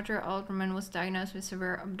was that Marjorie Alderman was diagnosed with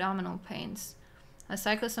severe abdominal pains. A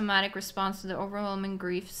psychosomatic response to the overwhelming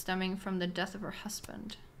grief stemming from the death of her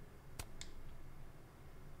husband.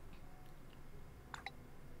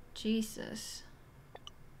 Jesus.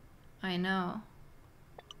 I know.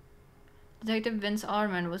 Detective Vince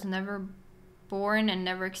Alderman was never born and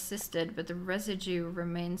never existed, but the residue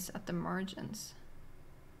remains at the margins.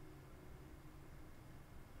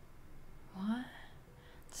 What?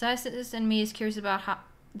 The scientist in me is curious about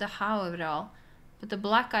the how of it all, but the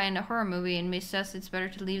black guy in the horror movie in me says it's better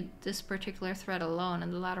to leave this particular thread alone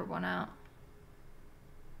and the latter one out.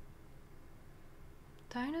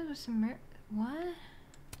 Dinah was what?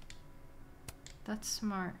 That's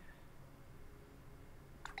smart.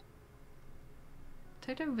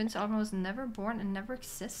 Detective Vince Alderman was never born and never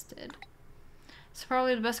existed. It's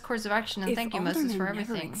probably the best course of action, and thank you, Moses, for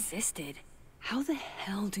everything. Never existed, how the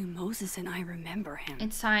hell do Moses and I remember him?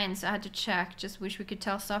 It's science. I had to check. Just wish we could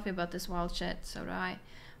tell Sophie about this wild shit. So do I.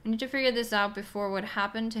 We need to figure this out before what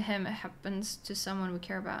happened to him happens to someone we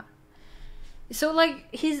care about. So,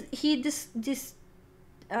 like, he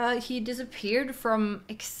disappeared from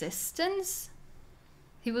existence?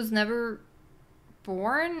 He was never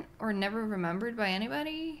born or never remembered by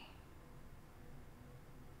anybody?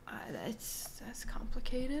 That's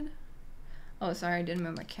complicated. Oh, sorry, I didn't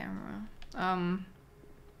move my camera.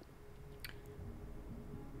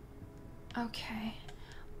 Okay.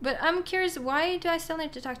 But I'm curious, why do I still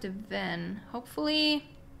need to talk to Vin? Hopefully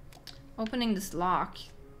opening this lock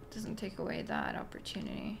doesn't take away that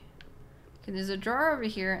opportunity. Okay, there's a drawer over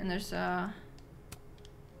here and there's a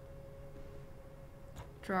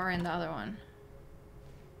drawer in the other one.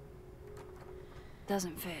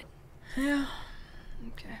 Doesn't fit. Yeah.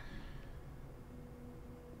 Okay.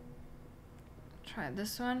 Try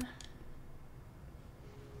this one.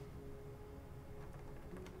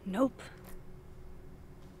 Nope.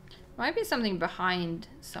 Might be something behind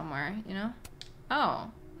somewhere, you know? Oh,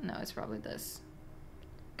 no, it's probably this.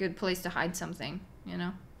 Good place to hide something, you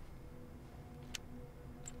know?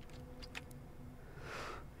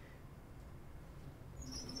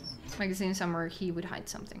 Like I've seen somewhere he would hide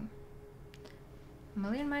something. A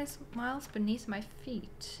million miles beneath my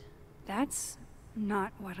feet. That's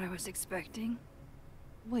not what I was expecting.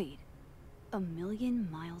 Wait, a million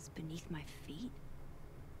miles beneath my feet?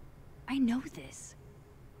 I know this.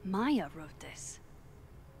 Maya wrote this.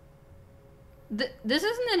 This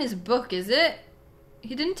isn't in his book, is it?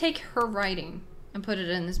 He didn't take her writing and put it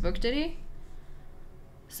in his book, did he?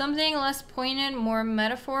 Something less poignant, more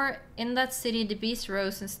metaphor. In that city, the beast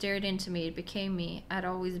rose and stared into me. It became me. I'd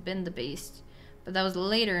always been the beast. But that was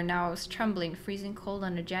later. Now I was trembling, freezing cold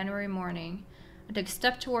on a January morning. I took a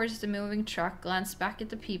step towards the moving truck, glanced back at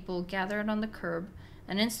the people gathered on the curb,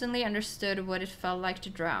 and instantly understood what it felt like to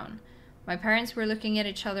drown. My parents were looking at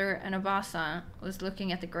each other, and Obasan was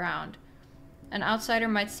looking at the ground. An outsider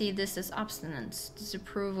might see this as obstinance,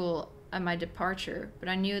 disapproval at my departure, but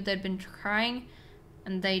I knew they'd been crying,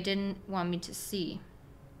 and they didn't want me to see.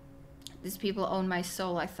 These people owned my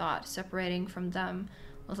soul, I thought. Separating from them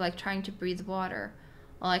was like trying to breathe water.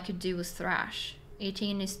 All I could do was thrash.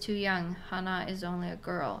 18 is too young. Hana is only a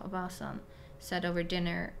girl, Obasan said over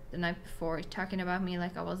dinner the night before, talking about me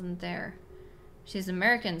like I wasn't there. She's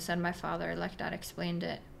American, said my father, like that explained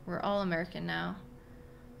it. We're all American now.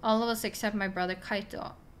 All of us except my brother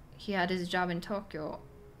Kaito. He had his job in Tokyo.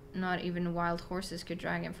 Not even wild horses could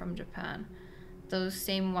drag him from Japan. Those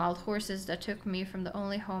same wild horses that took me from the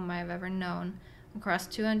only home I have ever known, across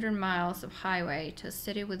 200 miles of highway to a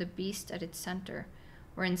city with a beast at its center,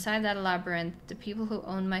 where inside that labyrinth, the people who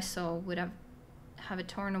owned my soul would have it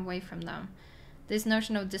torn away from them. This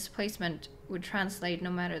notion of displacement would translate no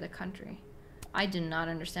matter the country. I do not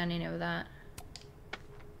understand any of that.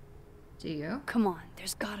 Do you? Come on,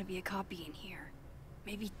 there's gotta be a copy in here.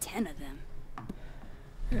 Maybe 10 of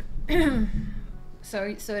them. So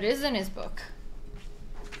it is in his book.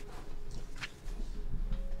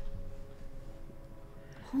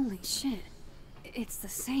 Holy shit. It's the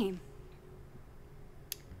same.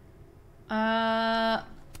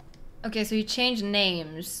 Okay, so he changed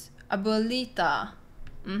names. Abuelita.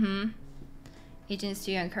 Mm-hmm. Eating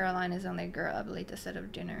stew and Caroline is only a girl. Abuelita said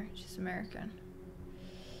of dinner. She's American.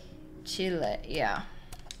 Chile, yeah.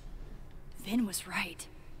 Vin was right.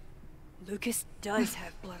 Lucas does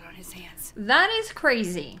have blood on his hands. That is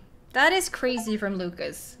crazy. That is crazy from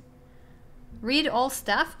Lucas. Read all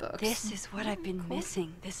staff books. This is what I've been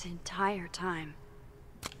missing this entire time.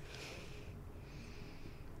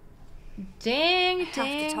 Dang, have to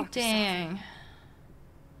dang, talk to dang.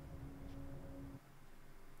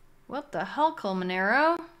 What the hell,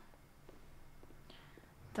 Colmenero?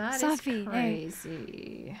 That is Safi,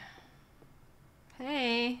 crazy.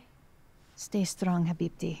 Hey. Stay strong,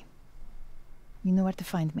 Habibti. You know where to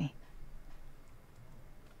find me.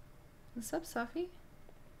 What's up, Safi?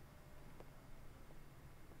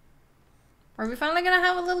 Are we finally gonna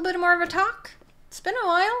have a little bit more of a talk? It's been a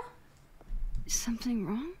while. Is something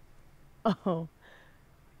wrong? Oh,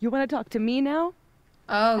 you want to talk to me now?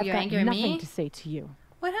 Oh, I've you're got angry at nothing me? to say to you.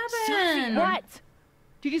 What happened? What?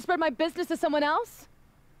 Did you spread my business to someone else?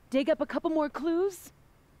 Dig up a couple more clues?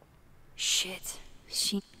 Shit.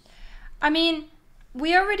 I mean,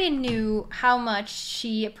 we already knew how much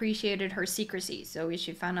she appreciated her secrecy, so if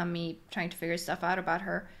she found out me trying to figure stuff out about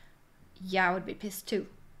her, yeah, I would be pissed too.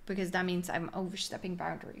 Because that means I'm overstepping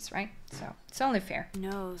boundaries, right? So, it's only fair.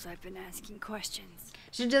 Knows I've been asking questions.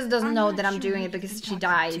 She just doesn't know that I'm not doing sure it because who she you're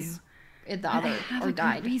dies talking in the But I other, have or a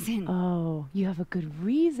died. good reason. Oh, you have a good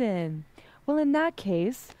reason. Well, in that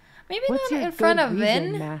case, Maybe what's not your in front good of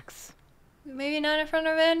reason, Vin. Max? Maybe not in front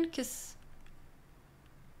of Vin, because...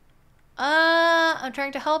 I'm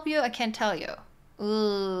trying to help you. I can't tell you.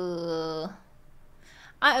 Ooh.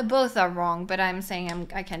 Both are wrong, but I'm saying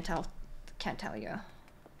I can't tell you.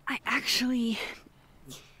 I actually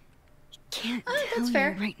can't tell that's you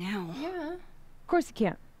fair. right now. Yeah. Of course you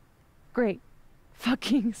can't. Great.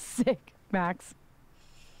 Fucking sick, Max.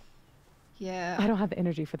 Yeah. I don't have the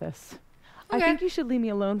energy for this. Okay. I think you should leave me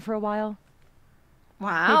alone for a while.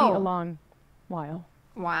 Wow. Maybe a long while.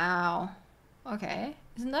 Wow. Okay.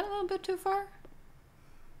 Isn't that a little bit too far?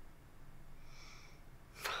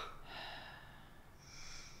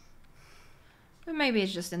 But maybe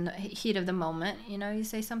it's just in the heat of the moment, you know, you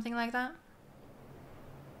say something like that.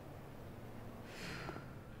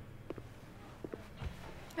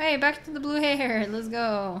 Hey, back to the blue hair. Let's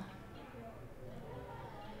go.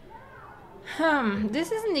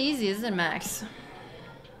 This isn't easy, is it, Max?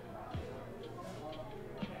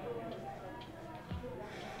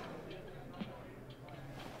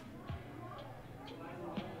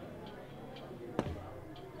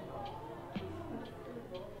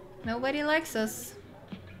 Nobody likes us.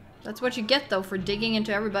 That's what you get, though, for digging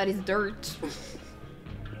into everybody's dirt.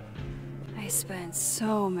 I spent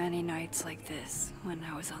so many nights like this when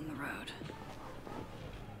I was on the road.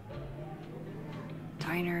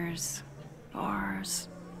 Diners, bars,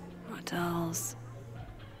 hotels.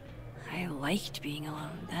 I liked being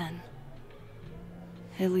alone then.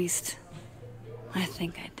 At least, I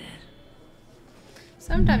think I did.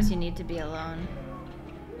 Sometimes you need to be alone.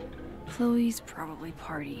 Chloe's probably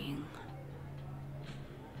partying.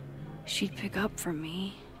 She'd pick up from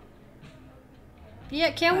me.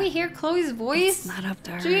 Yeah, can't we hear Chloe's voice? It's not up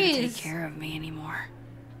to her to Jeez. take care of me anymore.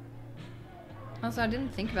 Also, I didn't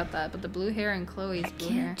think about that, but the blue hair and Chloe's I blue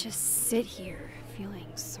hair. can't just sit here feeling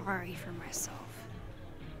sorry for myself.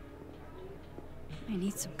 I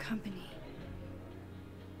need some company.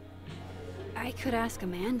 I could ask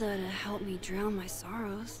Amanda to help me drown my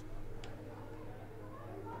sorrows.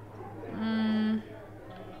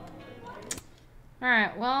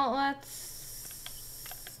 Alright, well,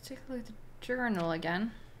 let's take a look at the journal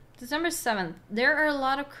again. December 7th. There are a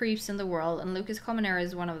lot of creeps in the world, and Lucas Colmenero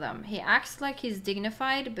is one of them. He acts like he's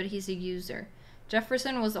dignified, but he's a user.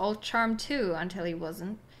 Jefferson was all charm too, until he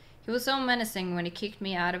wasn't. He was so menacing when he kicked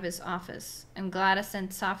me out of his office. I'm glad I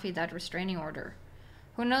sent Safi that restraining order.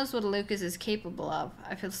 Who knows what Lucas is capable of?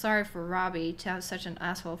 I feel sorry for Robbie to have such an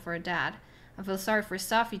asshole for a dad. I feel sorry for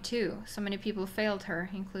Safi too. So many people failed her,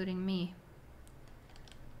 including me.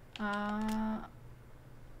 Oh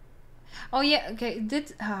yeah, okay,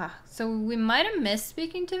 so we might have missed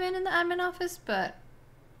speaking to Vin in the admin office, but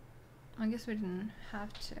I guess we didn't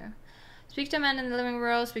have to. Speak to a man in the living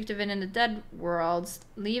world, speak to Vin in the dead worlds,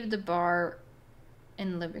 leave the bar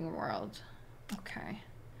in living world. Okay.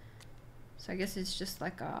 So I guess it's just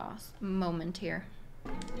like a moment here.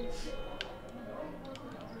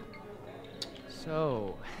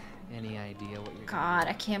 So, any idea what you're God,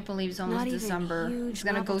 I can't believe it's almost Not even December. huge It's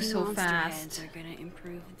gonna go novelty so monster fast. heads are gonna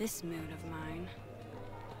improve this mood of mine.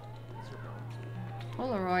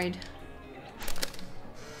 Polaroid.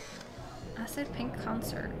 Acid Pink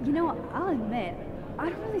concert. You know, I'll admit, I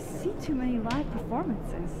don't really see too many live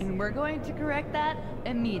performances. And we're going to correct that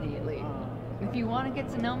immediately. If you want to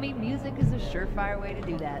get to know me, music is a surefire way to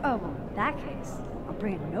do that. Oh, well, in that case, I'll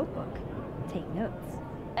bring a notebook. Take notes.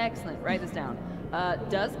 Excellent, write this down.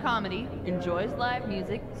 Does comedy, enjoys live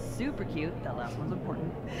music, super cute, that last one's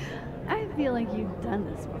important. I feel like you've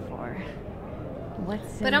done this before.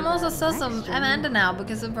 What's But I'm also sus of Amanda now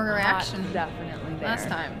because of her reaction Definitely there. last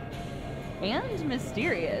time. And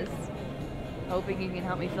mysterious. Hoping you can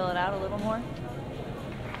help me fill it out a little more.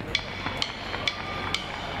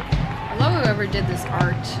 I love whoever did this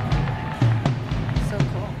art. So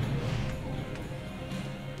cool.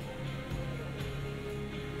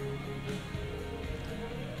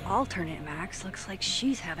 Alternate Max looks like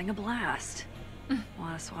she's having a blast.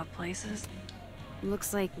 Wanna swap places?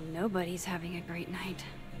 Looks like nobody's having a great night.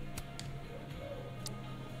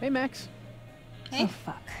 Hey, Max. Hey. Oh,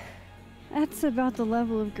 fuck. That's about the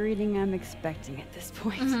level of greeting I'm expecting at this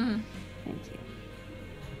point. Thank you.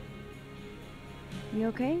 You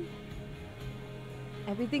okay?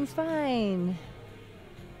 Everything's fine.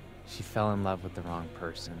 She fell in love with the wrong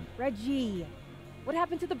person. Reggie, what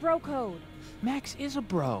happened to the bro code? Max is a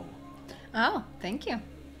bro. Oh, thank you.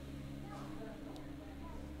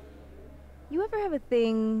 You ever have a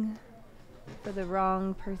thing for the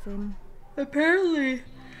wrong person? Apparently.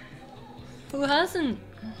 Who hasn't?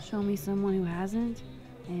 Show me someone who hasn't,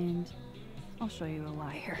 and I'll show you a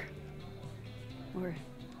liar. Or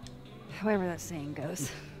however that saying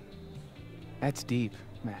goes. That's deep,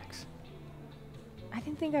 Max. I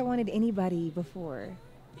didn't think I wanted anybody before.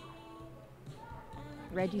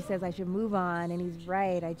 Reggie says I should move on, and he's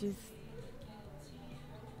right. I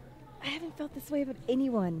haven't felt this way about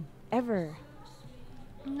anyone, ever.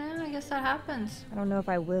 No, I guess that happens. I don't know if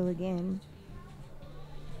I will again.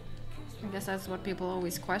 I guess that's what people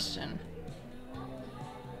always question.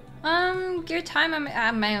 Give it time.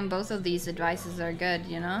 Man, both of these advices are good,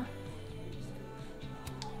 you know?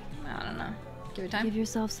 I don't know. Give it time. Give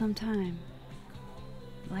yourself some time.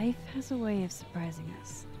 Life has a way of surprising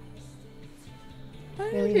us.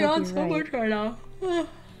 Really hope you're right. right now.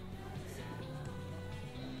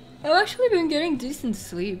 I've actually been getting decent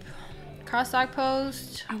sleep. Cross-dog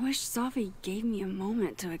post. I wish Safi gave me a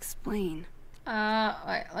moment to explain.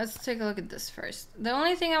 Wait, let's take a look at this first. The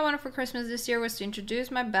only thing I wanted for Christmas this year was to introduce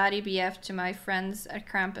my baddie BF to my friends at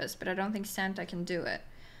Krampus, but I don't think Santa can do it.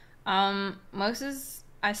 Moses,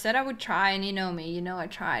 I said I would try, and you know me. You know I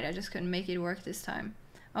tried. I just couldn't make it work this time.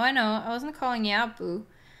 Oh, I know. I wasn't calling you out, boo.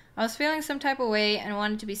 I was feeling some type of way and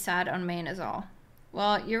wanted to be sad on Maine is all.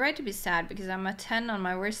 Well, you're right to be sad because I'm a 10 on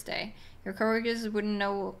my worst day. Your coworkers wouldn't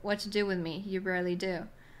know what to do with me. You barely do.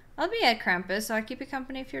 I'll be at Krampus, so I'll keep you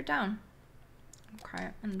company if you're down. Okay,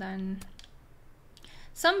 and then...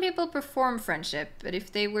 Some people perform friendship, but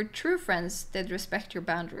if they were true friends, they'd respect your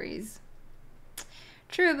boundaries.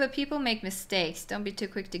 True, but people make mistakes. Don't be too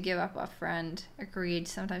quick to give up a friend. Agreed.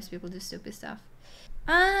 Sometimes people do stupid stuff.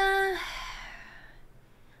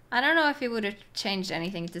 I don't know if it would have changed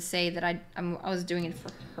anything to say that I was doing it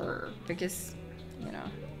for her, because, you know.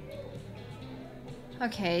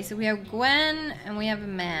 Okay, so we have Gwen and we have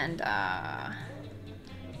Amanda.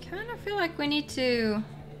 Kind of feel like we need to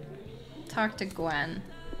talk to Gwen.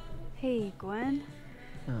 Hey, Gwen.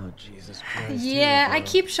 Oh, Jesus Christ. Yeah, I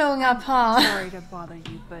keep showing up, huh? Sorry to bother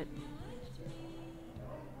you, but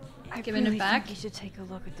I Giving really it back? think you should take a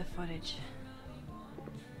look at the footage.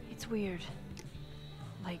 It's weird.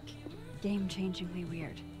 Like, game-changingly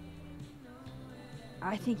weird.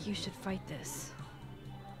 I think you should fight this.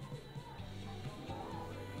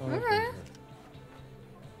 Okay.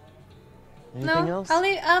 Anything No, else?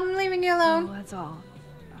 I'm leaving you alone. Oh, that's all.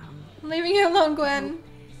 I'm leaving you alone, Gwen.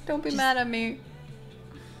 Don't be mad at me.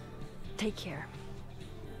 Take care.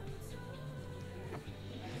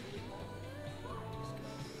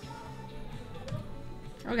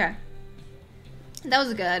 Okay. That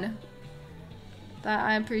was good.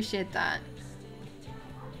 I appreciate that.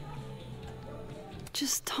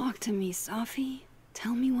 Just talk to me, Safi.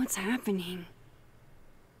 Tell me what's happening.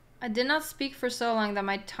 I did not speak for so long that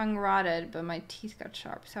my tongue rotted, but my teeth got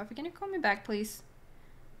sharp. Safi, can you call me back, please?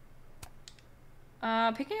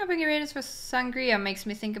 Picking up ingredients for sangria makes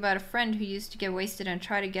me think about a friend who used to get wasted and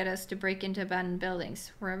try to get us to break into abandoned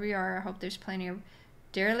buildings. Wherever you are, I hope there's plenty of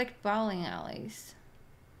derelict bowling alleys.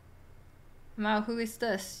 Mao, who is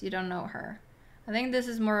this? You don't know her. I think this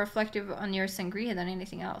is more reflective on your sangria than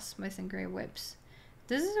anything else. My sangria whips.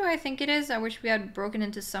 This is who I think it is. I wish we had broken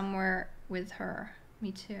into somewhere with her.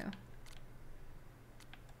 Me too.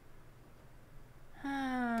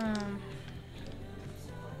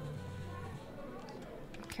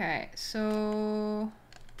 Okay, so...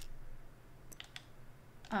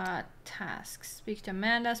 Tasks. Speak to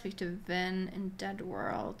Amanda, speak to Vin in Dead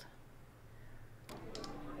World.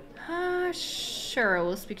 Sure,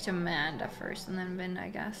 we'll speak to Amanda first and then Vin, I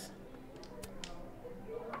guess.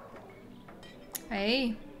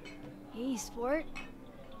 Hey. Hey, sport.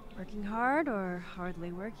 Working hard or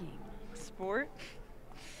hardly working? Sport?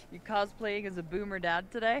 You cosplaying as a boomer dad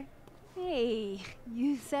today? Hey,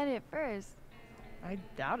 you said it first. I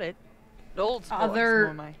doubt it. Old sports, Other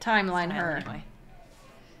more my timeline style her. anyway.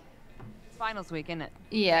 It's finals week, isn't it?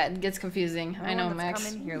 Yeah, it gets confusing. I know, Everyone that's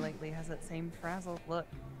Max. come in here lately has that same frazzled look.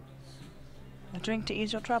 A drink to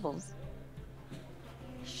ease your troubles.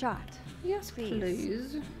 Shot. Yes,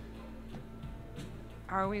 please.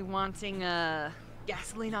 Are we wanting a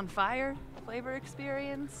gasoline on fire flavor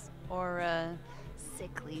experience or a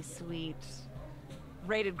sickly sweet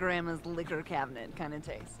rated grandma's liquor cabinet kind of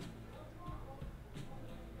taste?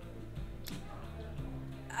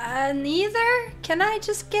 Neither? Can I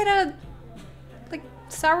just get a like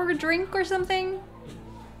sour drink or something?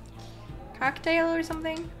 Cocktail or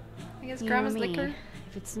something? I guess You grandma's know me. liquor.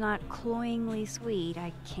 If it's not cloyingly sweet,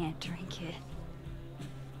 I can't drink it.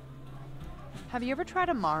 Have you ever tried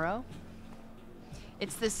Amaro?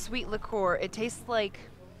 It's this sweet liqueur. It tastes like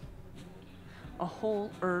a whole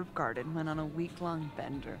herb garden went on a week-long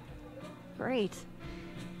bender. Great.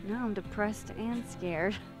 Now I'm depressed and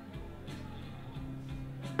scared.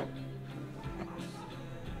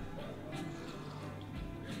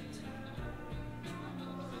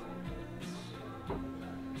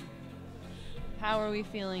 How are we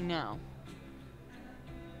feeling now?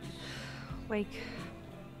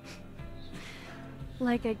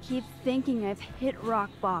 Like I keep thinking I've hit rock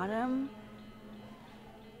bottom,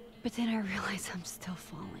 but then I realize I'm still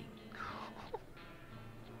falling.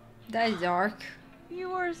 That is dark.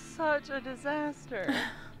 You are such a disaster.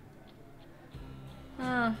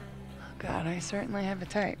 Oh, God, I certainly have a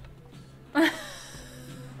type.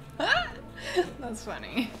 that's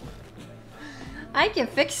funny. I can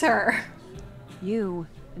fix her. You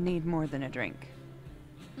need more than a drink.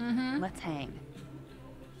 Mm-hmm. Let's hang.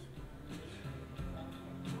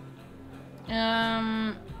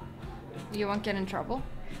 You won't get in trouble?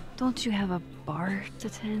 Don't you have a bar to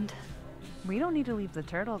tend? We don't need to leave the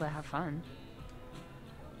turtle to have fun.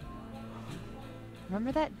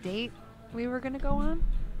 Remember that date we were gonna go on?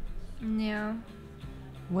 No.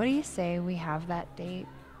 What do you say we have that date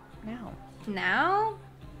now? Now?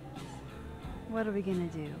 What are we gonna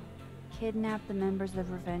do? Kidnap the members of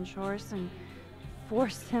Revenge Horse and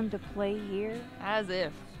force them to play here? As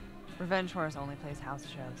if. Revenge Horse only plays house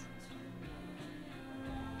shows.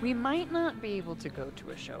 We might not be able to go to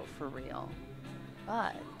a show for real,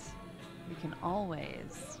 but we can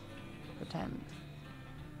always pretend.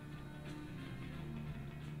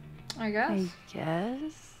 I guess. I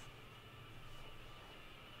guess.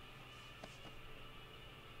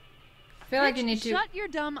 I feel like you need to Shut your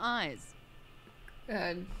dumb eyes.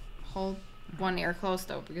 hold one ear closed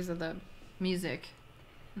though because of the music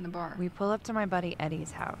in the bar. We pull up to my buddy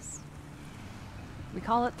Eddie's house. We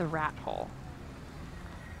call it the Rat Hole.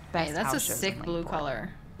 Hey, that's a house shows sick in blue Lakeport. color.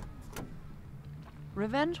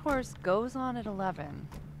 Revenge Horse goes on at 11,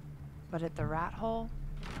 but at the Rat Hole,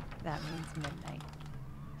 that means midnight.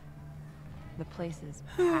 The place is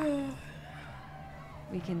packed.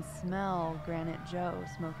 We can smell Granite Joe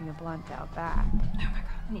smoking a blunt out back. Oh my god,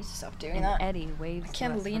 I need to stop doing And that. Eddie waves I to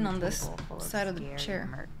can't us lean from on a this table full side of the scary chair.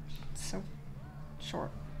 merch. It's so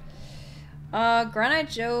short. Granite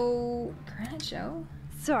Joe. Granite Joe?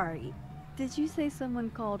 Sorry, did you say someone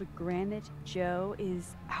called Granite Joe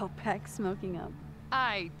is out back smoking up?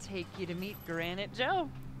 I take you to meet Granite Joe.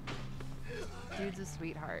 Dude's a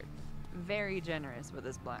sweetheart. Very generous with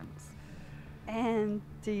his blunts. And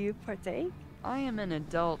do you partake? I am an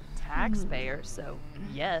adult taxpayer, so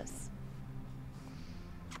yes.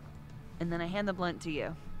 And then I hand the blunt to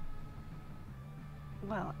you.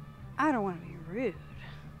 Well, I don't want to be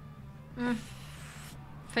rude.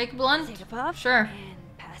 Fake blunt? Take a puff. Sure.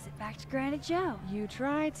 And pass it back to Granite Joe. You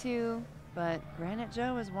try to, but Granite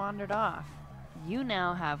Joe has wandered off. You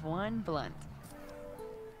now have one blunt.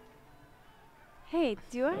 Hey,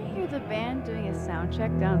 do I hear the band doing a sound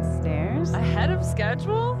check downstairs? Ahead of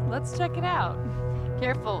schedule? Let's check it out.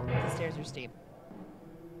 Careful, the stairs are steep.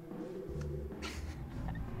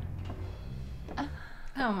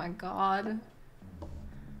 Oh my god.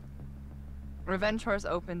 Revenge Horse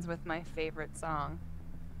opens with my favorite song.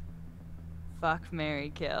 Fuck, Marry,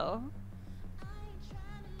 Kill.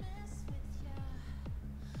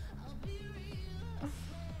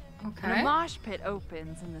 And a Okay. mosh pit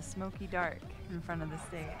opens in the smoky dark in front of the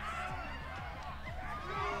stage.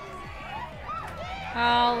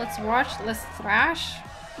 Let's thrash.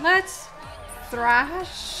 Let's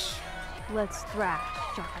thrash. Let's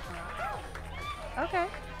thrash, Jonathan. Okay.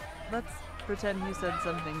 Let's pretend you said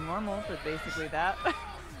something normal, but basically that.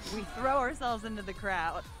 We throw ourselves into the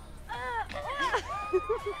crowd.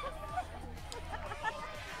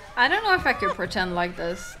 I don't know if I could pretend like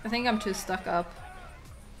this. I think I'm too stuck up.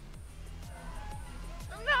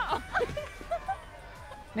 No!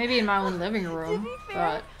 Maybe in my own living To room, be fair,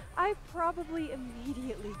 but I probably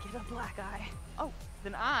immediately get a black eye. Oh,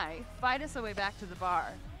 then I fight us a way back to the bar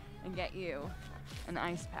and get you an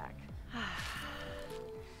ice pack.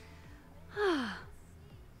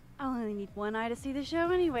 I'll only need one eye to see the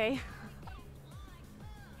show anyway.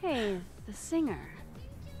 Hey, the singer.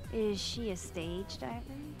 Is she a stage diver?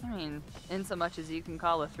 I mean, in so much as you can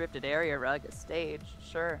call a thrifted area rug a stage,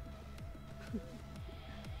 sure.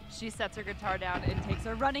 She sets her guitar down and takes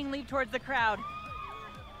a running leap towards the crowd.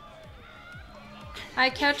 I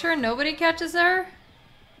catch her, nobody catches her?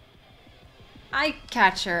 I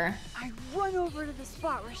catch her. I run over to the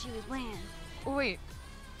spot where she would land. Oh, wait.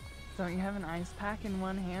 Don't you have an ice pack in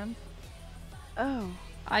one hand? Oh.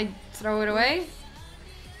 I throw it away?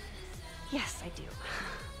 Yes, I do.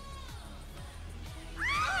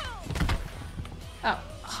 Oh,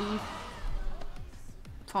 she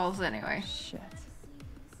falls anyway. Shit.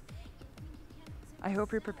 I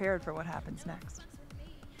hope you're prepared for what happens next.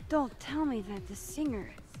 Don't tell me that the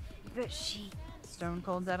singer, that she... Stone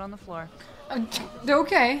cold dead on the floor.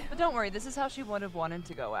 Okay. But don't worry, this is how she would have wanted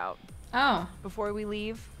to go out. Oh. Before we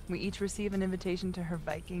leave, we each receive an invitation to her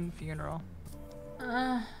Viking funeral.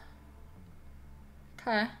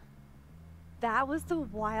 Okay. That was the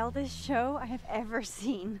wildest show I have ever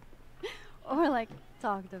seen. Or like,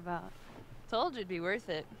 talked about. Told you it'd be worth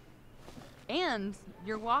it. And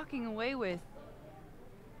you're walking away with,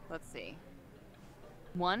 let's see,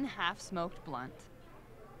 one half-smoked blunt,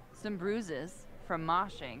 some bruises from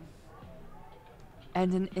moshing,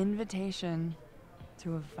 and an invitation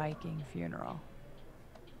to a Viking funeral.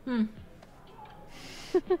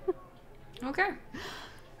 Okay.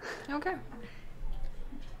 Okay.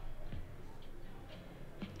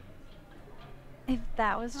 If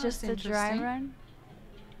that was That's just a dry interesting. run,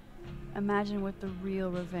 imagine what the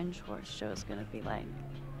real Revenge Horse show is gonna be like.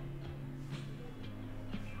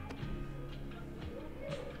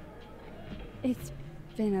 It's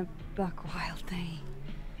been a buck wild day.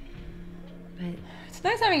 But It's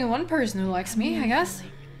nice having one person who likes me, I guess.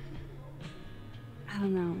 I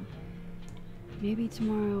don't know. Maybe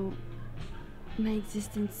tomorrow my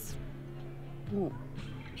existence won't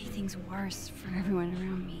make things worse for everyone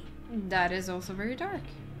around me. That is also very dark.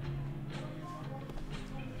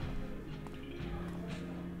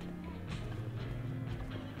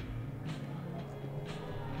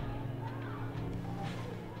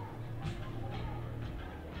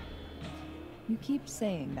 You keep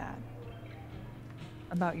saying that.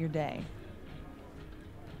 About your day.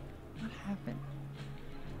 What happened?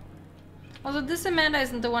 Although this Amanda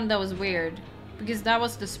isn't the one that was weird. Because that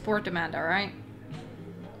was the sport Amanda, right?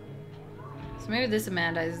 So maybe this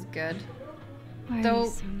Amanda is good. Why are Though you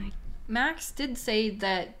so nice? Max did say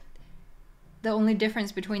that the only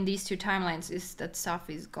difference between these two timelines is that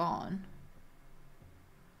Safi's gone.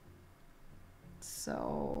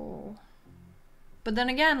 So... But then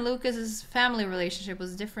again, Lucas's family relationship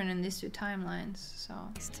was different in these two timelines, so...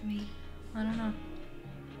 Nice to me. I don't know.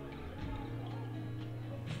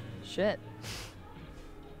 Shit.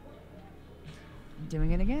 I'm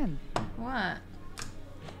doing it again. What?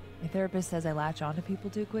 My therapist says I latch onto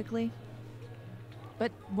people too quickly.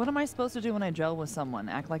 But what am I supposed to do when I gel with someone?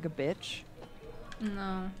 Act like a bitch?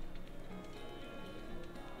 No.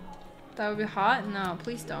 That would be hot? No,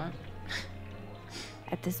 please don't.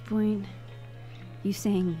 At this point, you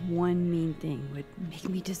saying one mean thing would make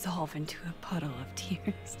me dissolve into a puddle of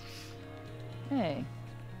tears. Hey.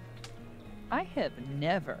 I have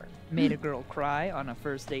never made a girl cry on a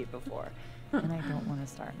first date before. And I don't want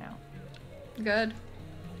to start now. Good.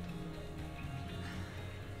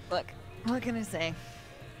 Look, what can I say?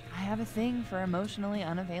 I have a thing for emotionally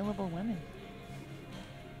unavailable women.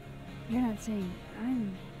 You're not saying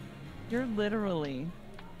I'm... You're literally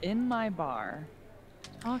in my bar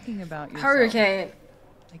talking about yourself. Hurricane.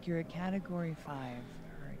 Like you're a Category 5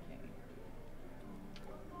 hurricane.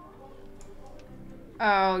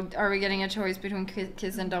 Oh, are we getting a choice between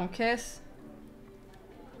kiss and don't kiss?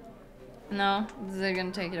 No? They're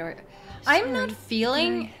gonna take it away. I'm not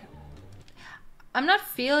feeling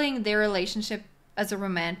their relationship as a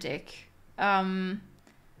romantic. I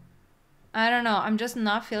don't know. I'm just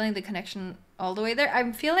not feeling the connection all the way there.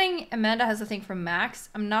 I'm feeling Amanda has a thing for Max.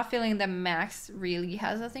 I'm not feeling that Max really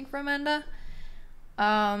has a thing for Amanda.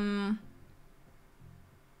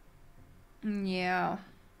 Yeah.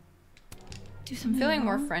 Do I'm something feeling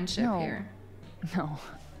more wrong? friendship No. here. No.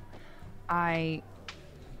 I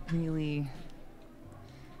really,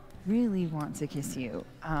 really want to kiss you.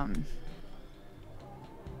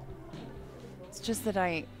 It's just that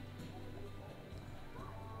like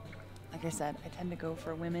I said, I tend to go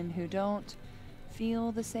for women who don't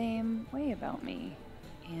feel the same way about me.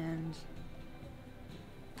 And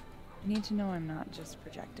I need to know I'm not just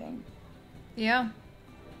projecting. Yeah.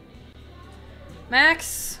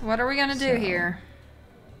 Max, what are we gonna do So- here?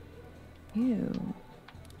 You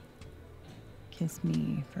kiss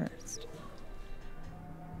me first.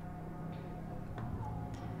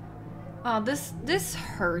 Oh, this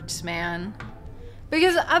hurts, man.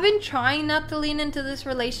 Because I've been trying not to lean into this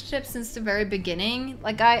relationship since the very beginning.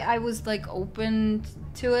 Like, I was, like, open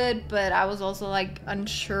to it, but I was also, like,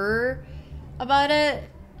 unsure about it.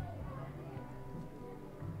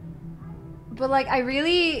 But, like, I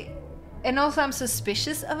really... And also I'm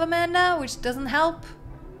suspicious of Amanda, which doesn't help.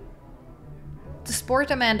 To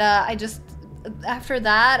sport Amanda, I just... After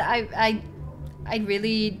that, I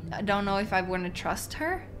really don't know if I want to trust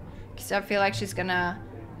her. Because I feel like she's gonna...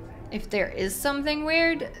 If there is something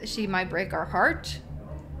weird, she might break our heart.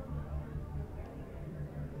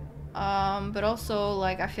 But also,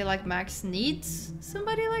 like, I feel like Max needs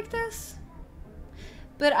somebody like this.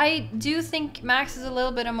 But I do think Max is a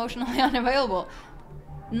little bit emotionally unavailable.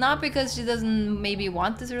 Not because she doesn't maybe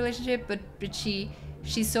want this relationship, but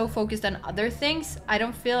she's so focused on other things. I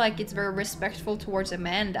don't feel like it's very respectful towards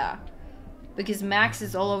Amanda. Because Max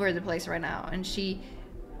is all over the place right now, and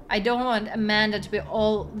I don't want Amanda to be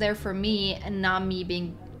all there for me and not me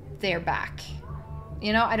being there back.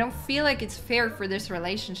 You know, I don't feel like it's fair for this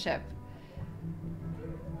relationship.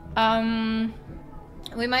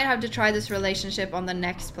 We might have to try this relationship on the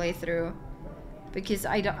next playthrough. Because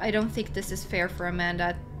I don't think this is fair for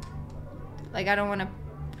Amanda. Like, I don't want to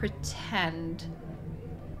pretend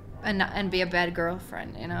and be a bad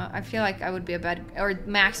girlfriend, you know? I feel like I would be a bad... Or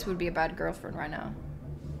Max would be a bad girlfriend right now.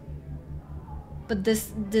 But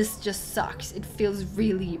this just sucks. It feels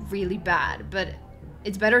really, really bad. But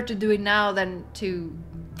it's better to do it now than to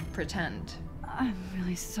pretend. I'm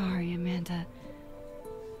really sorry, Amanda.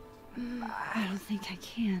 I don't think I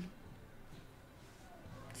can.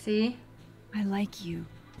 See? I like you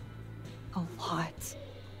a lot.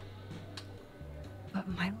 But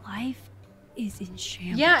my life is in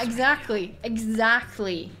shambles. Yeah, exactly.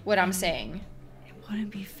 Exactly what I'm saying. It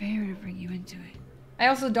wouldn't be fair to bring you into it. I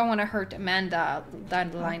also don't want to hurt Amanda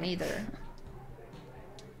down the line either.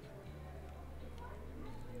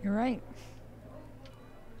 You're right.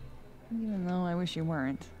 Even though I wish you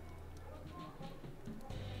weren't.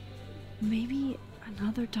 Maybe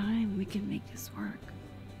another time we can make this work.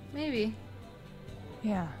 Maybe.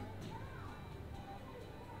 Yeah.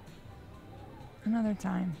 Another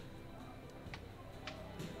time.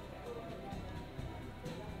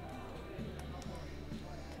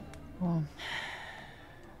 Well,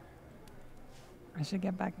 I should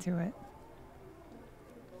get back to it.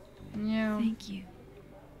 Yeah. Thank you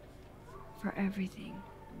for everything.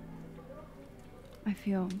 I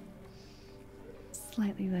feel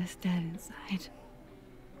slightly less dead inside.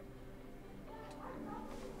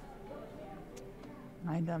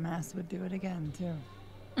 My dumbass would do it again, too.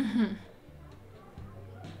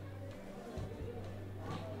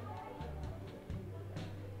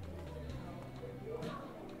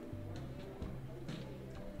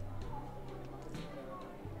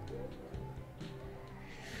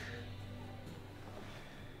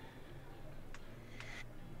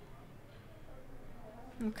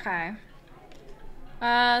 Okay.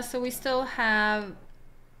 So we still have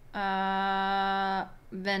Vinh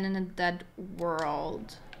in a dead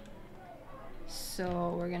world.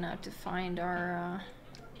 So we're gonna have to find our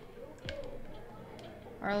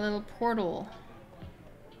little portal.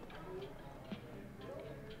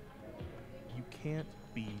 You can't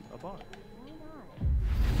be a bot.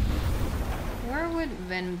 Where would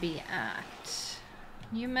Vinh be at?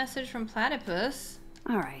 New message from Platypus.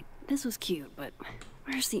 Alright, this was cute, but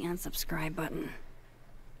where's the unsubscribe button?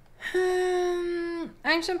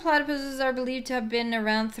 Ancient platypuses are believed to have been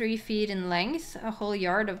around 3 feet in length, a whole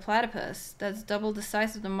yard of platypus. That's double the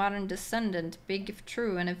size of the modern descendant. Big if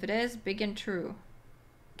true, and if it is, big and true.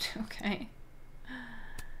 Okay.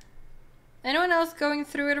 Anyone else going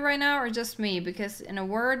through it right now, or just me? Because in a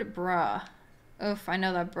word, bruh. Oof, I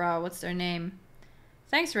know that bruh. What's their name?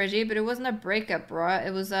 Thanks, Reggie, but it wasn't a breakup, bruh.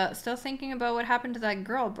 It was still thinking about what happened to that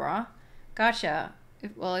girl, bruh. Gotcha.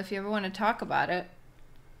 If you ever want to talk about it.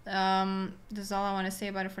 This is all I want to say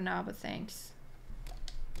about it for now, but thanks.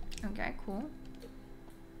 Okay, cool.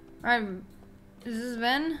 Alright, is this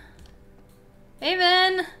Vinh? Hey,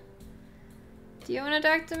 Vin! Do you want to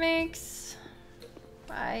talk to Mix?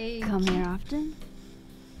 Bye. Come here often?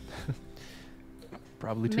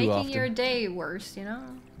 Probably too Making often. your day worse, you know?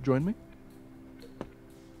 Join me?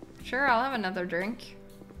 Sure, I'll have another drink.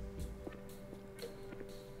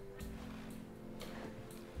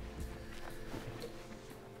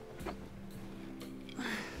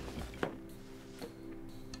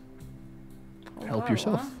 Help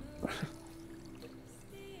yourself.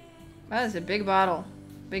 That is a big bottle.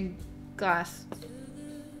 Big glass.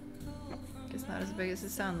 Guess not as big as it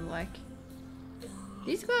sounded like.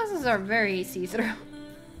 These glasses are very see-through.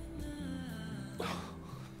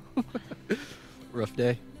 Rough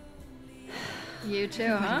day. You too,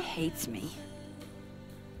 Everybody huh? hates me.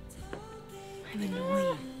 I'm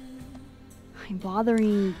annoying. I'm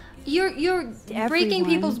bothering You're breaking everyone.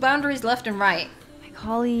 people's boundaries left and right. My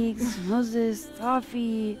colleagues, Moses,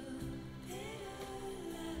 Toffee.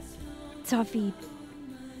 Toffee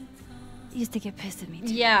used to get pissed at me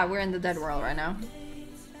too. Yeah, we're in the dead world right now.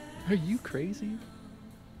 Are you crazy?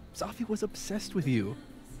 Safi was obsessed with you.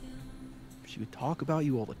 She would talk about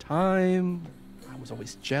you all the time. I was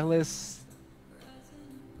always jealous.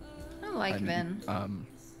 I like Vin.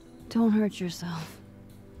 Don't hurt yourself.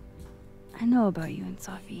 I know about you and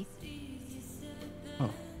Safi. Oh.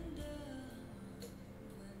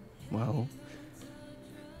 Well,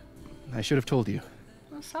 I should have told you.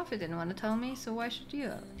 Well, Safi didn't want to tell me, so why should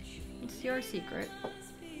you? It's your secret.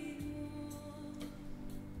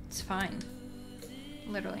 It's fine.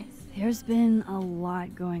 Literally. There's been a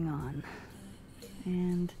lot going on.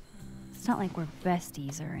 And it's not like we're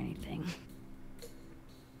besties or anything.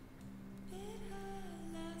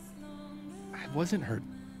 I wasn't her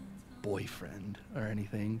boyfriend or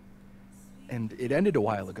anything. And it ended a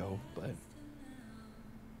while ago, but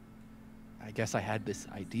I guess I had this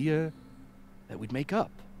idea that we'd make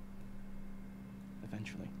up.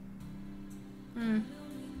 Eventually.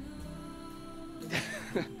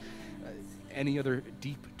 Any other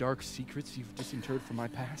deep, dark secrets you've disinterred from my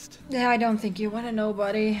past? Yeah, I don't think you want to know,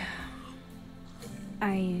 buddy.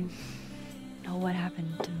 I know what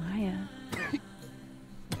happened to Maya.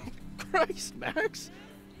 Christ, Max!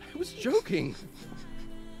 I was joking.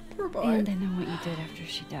 Poor boy. And I know what you did after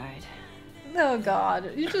she died. Oh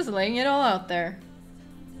god, you're just laying it all out there.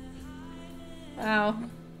 Wow.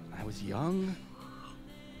 I was young.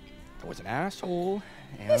 I was an asshole.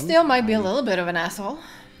 And You still might be a little bit of an asshole.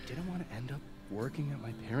 Didn't want to end up working at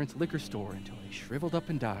my parents' liquor store until they shriveled up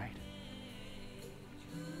and died.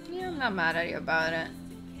 Yeah, I'm not mad at you about it.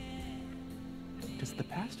 Does the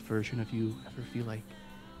past version of you ever feel like,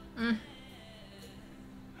 I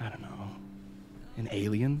don't know, an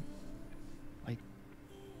alien? Like,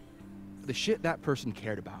 the shit that person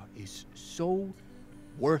cared about is so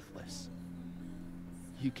worthless.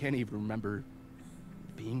 You can't even remember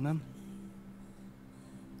being them?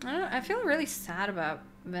 I don't know, I feel really sad about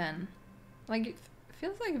Vin. Like, it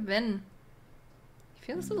feels like Vin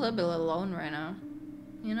feels a little bit alone right now.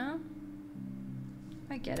 You know?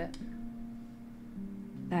 I get it.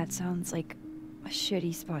 That sounds like a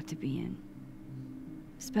shitty spot to be in.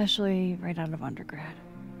 Especially right out of undergrad.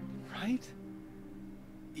 Right?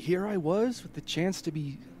 Here I was with the chance to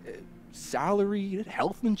be salaried,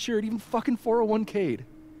 health insured, even fucking 401k'd.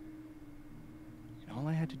 And all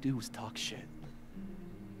I had to do was talk shit.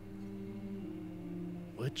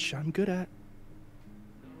 Which I'm good at.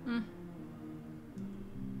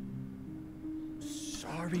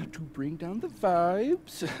 Sorry to bring down the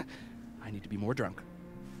vibes. I need to be more drunk.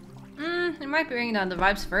 It might be bringing down the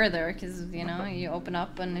vibes further, because, you know, you open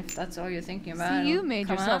up and if that's all you're thinking about... See, you it'll made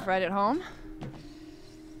come yourself out. right at home.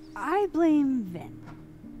 I blame Vin.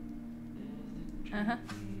 Uh-huh.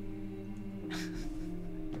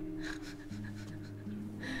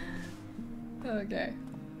 Okay.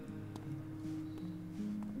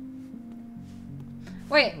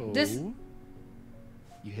 Wait, this Oh.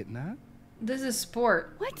 You hitting that? this is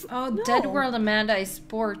sport. What? Oh, No. Dead World Amanda is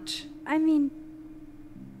sport. I mean,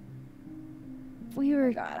 we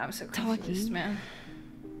were God, I'm so confused, talking, man.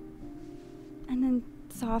 and then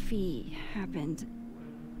Safi happened.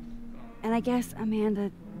 And I guess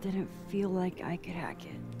Amanda didn't feel like I could hack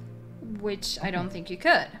it. Which I don't think you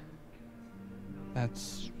could.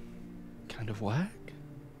 That's kind of whack.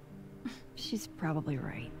 She's probably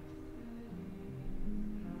right.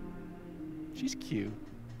 She's cute,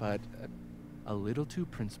 but a little too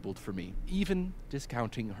principled for me, even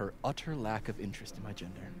discounting her utter lack of interest in my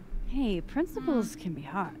gender. Hey, principals can be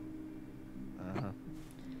hot. Uh-huh.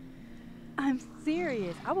 I'm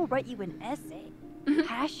serious. I will write you an essay.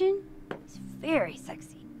 Passion is very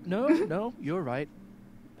sexy. No, you're right.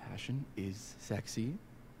 Passion is sexy.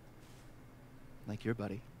 Like your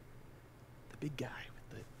buddy. The big guy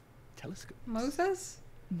with the telescope. Moses?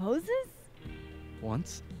 Moses?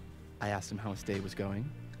 Once, I asked him how his day was going,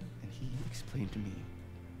 and he explained to me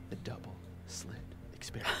the double slit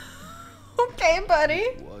experiment. Okay, buddy.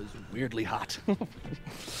 It was weirdly hot.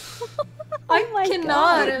 I cannot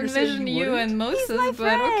God. envision You you wouldn't? and Moses, He's my but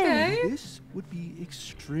friend. okay. This would be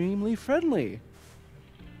extremely friendly.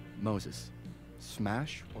 Moses,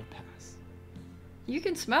 smash or pass? You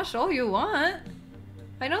can smash all you want.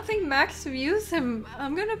 I don't think Max views him. I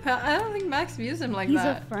don't think Max views him like He's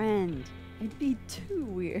that. a friend. It'd be too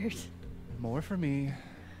weird. More for me.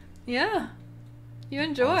 Yeah. You I'll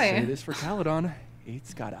enjoy. say this for Caledon.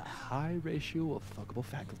 It's got a high ratio of fuckable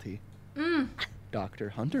faculty. Dr.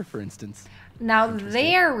 Hunter, for instance. Now Interesting.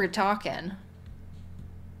 there we're talking.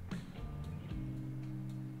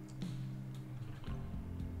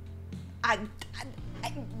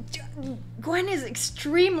 Gwen is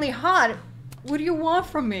extremely hot. What do you want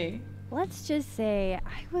from me? Let's just say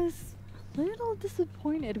I was a little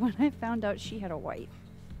disappointed when I found out she had a wife.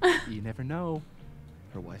 You never know.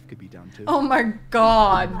 Her wife could be down too. Oh my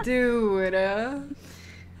god, dude.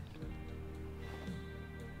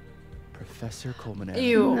 Professor Coleman.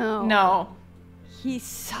 Ew. No. No. He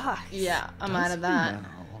sucks. Yeah, I'm out Does of he that. now?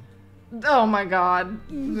 Oh my god.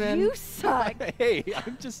 Vin. You suck. Hey,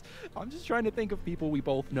 I'm just trying to think of people we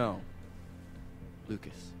both know.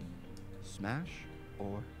 Lucas, smash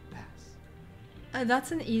or pass?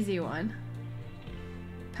 That's an easy one.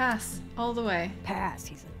 Pass all the way. Pass.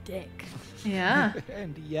 He's a dick. Yeah.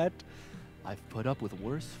 And yet, I've put up with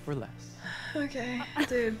worse for less. Okay,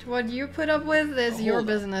 dude. What you put up with is your Hold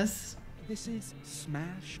on. business. This is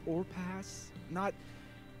smash or pass, not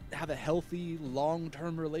have a healthy,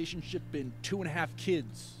 long-term relationship and 2.5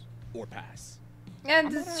 kids or pass. And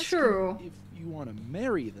I'm not it's asking true. If you want to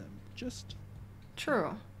marry them, just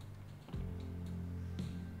True.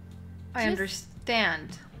 I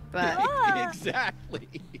understand, but exactly.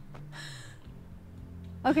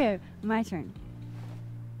 Okay, my turn.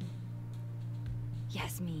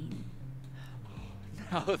 Yasmin.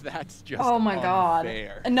 Now that's just oh my god.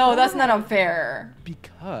 unfair. No, that's not unfair.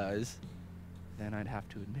 Because then I'd have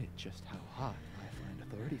to admit just how hot my find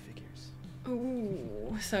authority figures.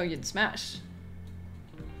 Ooh, so you'd smash.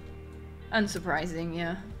 Unsurprising,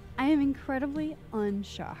 yeah. I am incredibly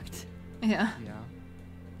unshocked. Yeah. Yeah.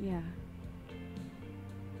 Yeah.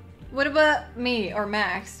 What about me or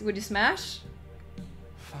Max? Would you smash?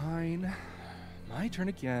 Fine. My turn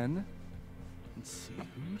again. Let's see,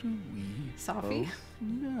 who do we Sophie? both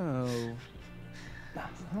know?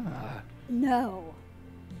 Uh-huh. No.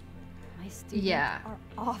 My students Yeah. are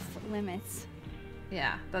off limits.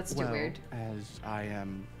 Yeah, that's too Well, weird. as I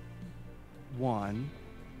am one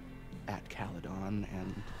at Caledon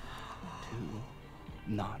and two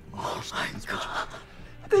non-major students, which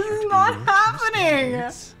This appear is to be not your happening!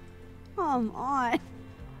 students. Come on.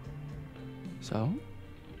 So,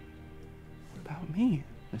 what about me,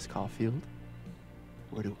 Miss Caulfield?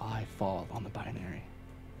 Where do I fall on the binary?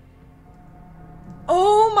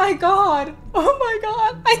 Oh my god! Oh my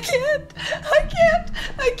god! I can't! I can't!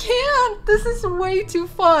 I can't! This is way too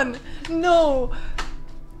fun! No!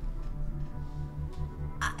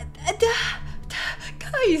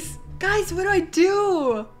 Guys, what do I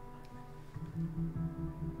do?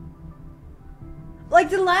 Like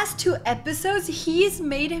the last 2 episodes, he's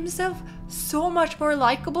made himself so much more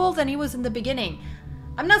likable than he was in the beginning.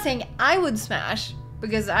 I'm not saying I would smash,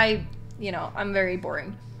 because I'm very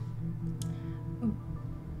boring.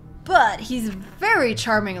 But he's very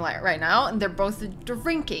charming right now, and they're both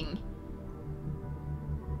drinking.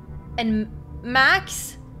 And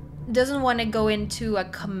Max doesn't want to go into a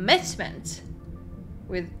commitment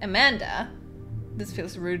with Amanda. This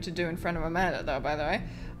feels rude to do in front of Amanda, though, by the way.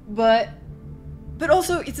 But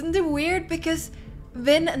also, isn't it weird because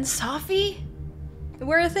Vin and Sophie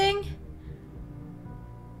were a thing?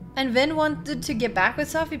 And Vin wanted to get back with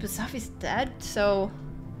Sophie, but Sophie's dead, so...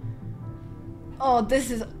 Oh,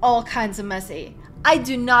 this is all kinds of messy. I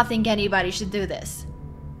do not think anybody should do this.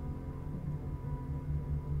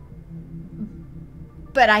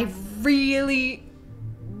 But I really,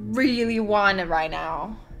 really want it right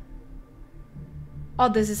now. Oh,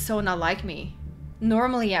 this is so not like me.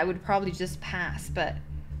 Normally, I would probably just pass, but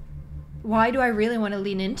why do I really want to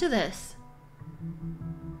lean into this?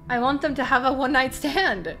 I want them to have a one-night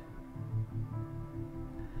stand.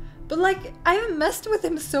 But like, I haven't messed with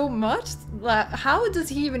him so much. Like, how does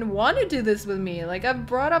he even want to do this with me? Like, I've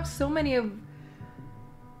brought up so many of...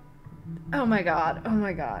 Oh my god,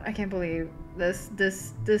 I can't believe this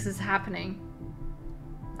is happening.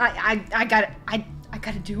 I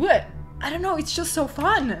gotta do it. I don't know, it's just so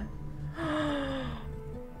fun.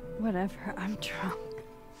 Whatever, I'm drunk.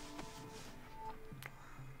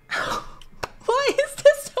 Why is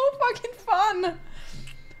this so fucking fun?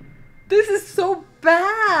 This is so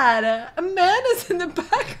bad. A man is in the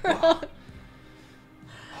background.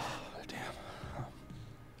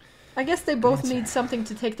 I guess they both need something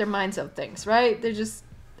to take their minds off things, right? They're just,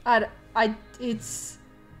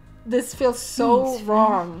 this feels so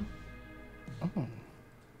wrong. Oh.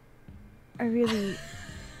 I really...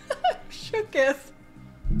 Shooketh.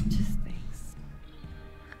 Just thanks.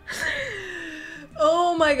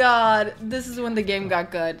 Oh my god, this is when the game got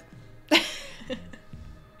good.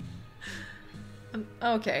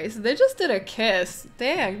 Okay, so they just did a kiss.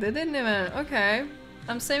 Dang, they didn't even... Okay.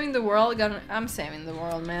 I'm saving the world. I'm saving the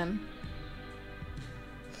world, man.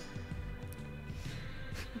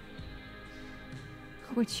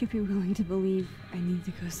 Would you be willing to believe I need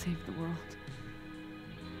to go save the world?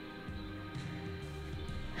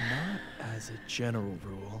 Not as a general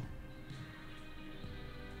rule.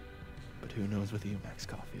 But who knows with you, Max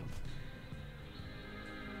Caulfield?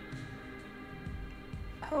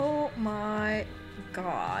 Oh my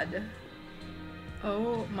god.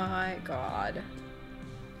 Oh my god.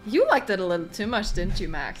 You liked it a little too much, didn't you,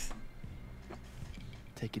 Max?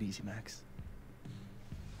 Take it easy, Max.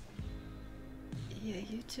 Yeah,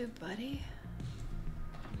 you too, buddy.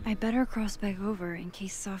 I better cross back over in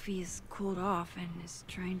case Sophie is cooled off and is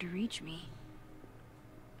trying to reach me.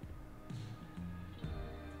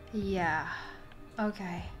 Yeah.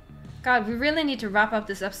 Okay. God, we really need to wrap up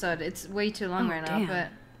this episode. It's way too long right now, but...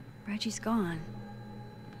 Reggie's gone.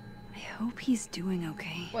 I hope he's doing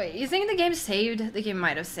okay. Wait, you think the game saved? The game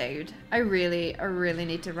might have saved. I really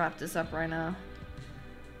need to wrap this up right now.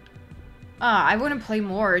 I wouldn't play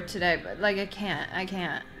more today, but like I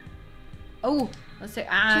can't. Oh, let's say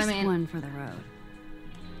Just one for the road.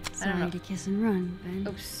 I don't know. Sorry to kiss and run, Ben.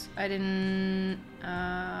 Oops, I didn't.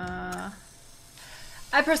 I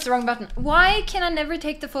pressed the wrong button. Why can I never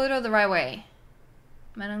take the photo the right way?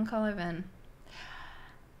 Melancholy Vin.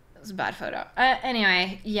 That was a bad photo.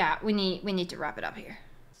 Anyway, yeah, we need to wrap it up here.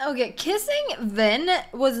 Okay, kissing Vin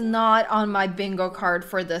was not on my bingo card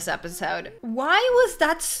for this episode. Why was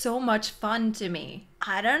that so much fun to me?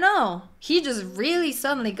 I don't know. He just really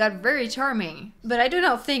suddenly got very charming. But I do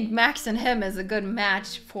not think Max and him is a good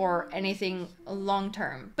match for anything long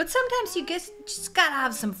term. But sometimes you just gotta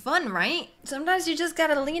have some fun, right? Sometimes you just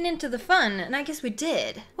gotta lean into the fun, and I guess we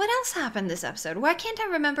did. What else happened this episode? Why can't I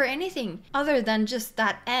remember anything other than just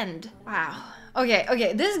that end? Wow.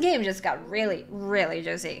 Okay, this game just got really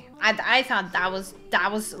juicy. I thought that was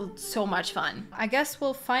so much fun. I guess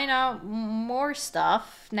we'll find out more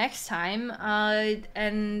stuff next time,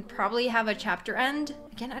 and probably have a chapter end.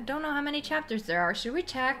 Again, I don't know how many chapters there are. Should we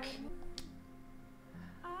check?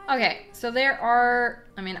 Okay, so there are,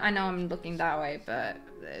 I mean, I know I'm looking that way, but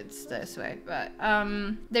it's this way, but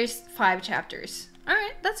there's 5 chapters.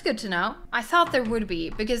 Alright, that's good to know. I thought there would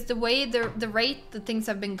be, because the way the rate that things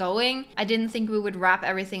have been going, I didn't think we would wrap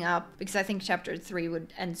everything up, because I think chapter 3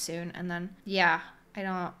 would end soon, and then, yeah, I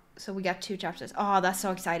don't, so we got 2 chapters. Oh, that's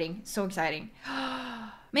so exciting, so exciting.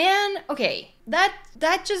 Man, okay, that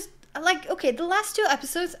just, like, okay, the last 2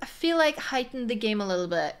 episodes, I feel like heightened the game a little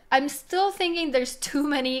bit. I'm still thinking there's too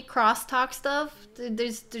many crosstalk stuff.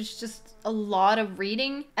 There's just a lot of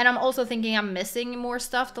reading, and I'm also thinking I'm missing more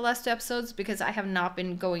stuff the last 2 episodes because I have not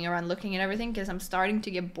been going around looking at everything because I'm starting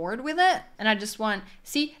to get bored with it, and I just want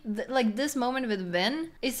like this moment with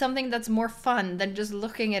Vin is something that's more fun than just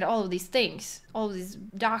looking at all of these things, all of these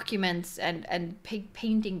documents and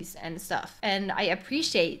paintings and stuff, and I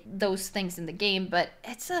appreciate those things in the game, but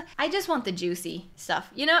I just want the juicy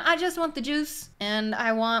stuff, you know? I just want the juice, and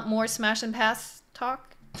I want more smash and pass talk.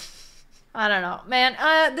 I don't know, man.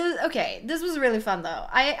 This was really fun though.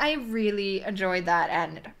 I really enjoyed that,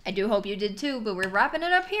 and I do hope you did too, but we're wrapping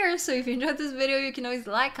it up here, so if you enjoyed this video, you can always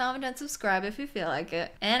like, comment, and subscribe if you feel like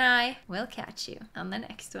it. And I will catch you on the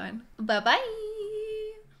next one. Bye-bye!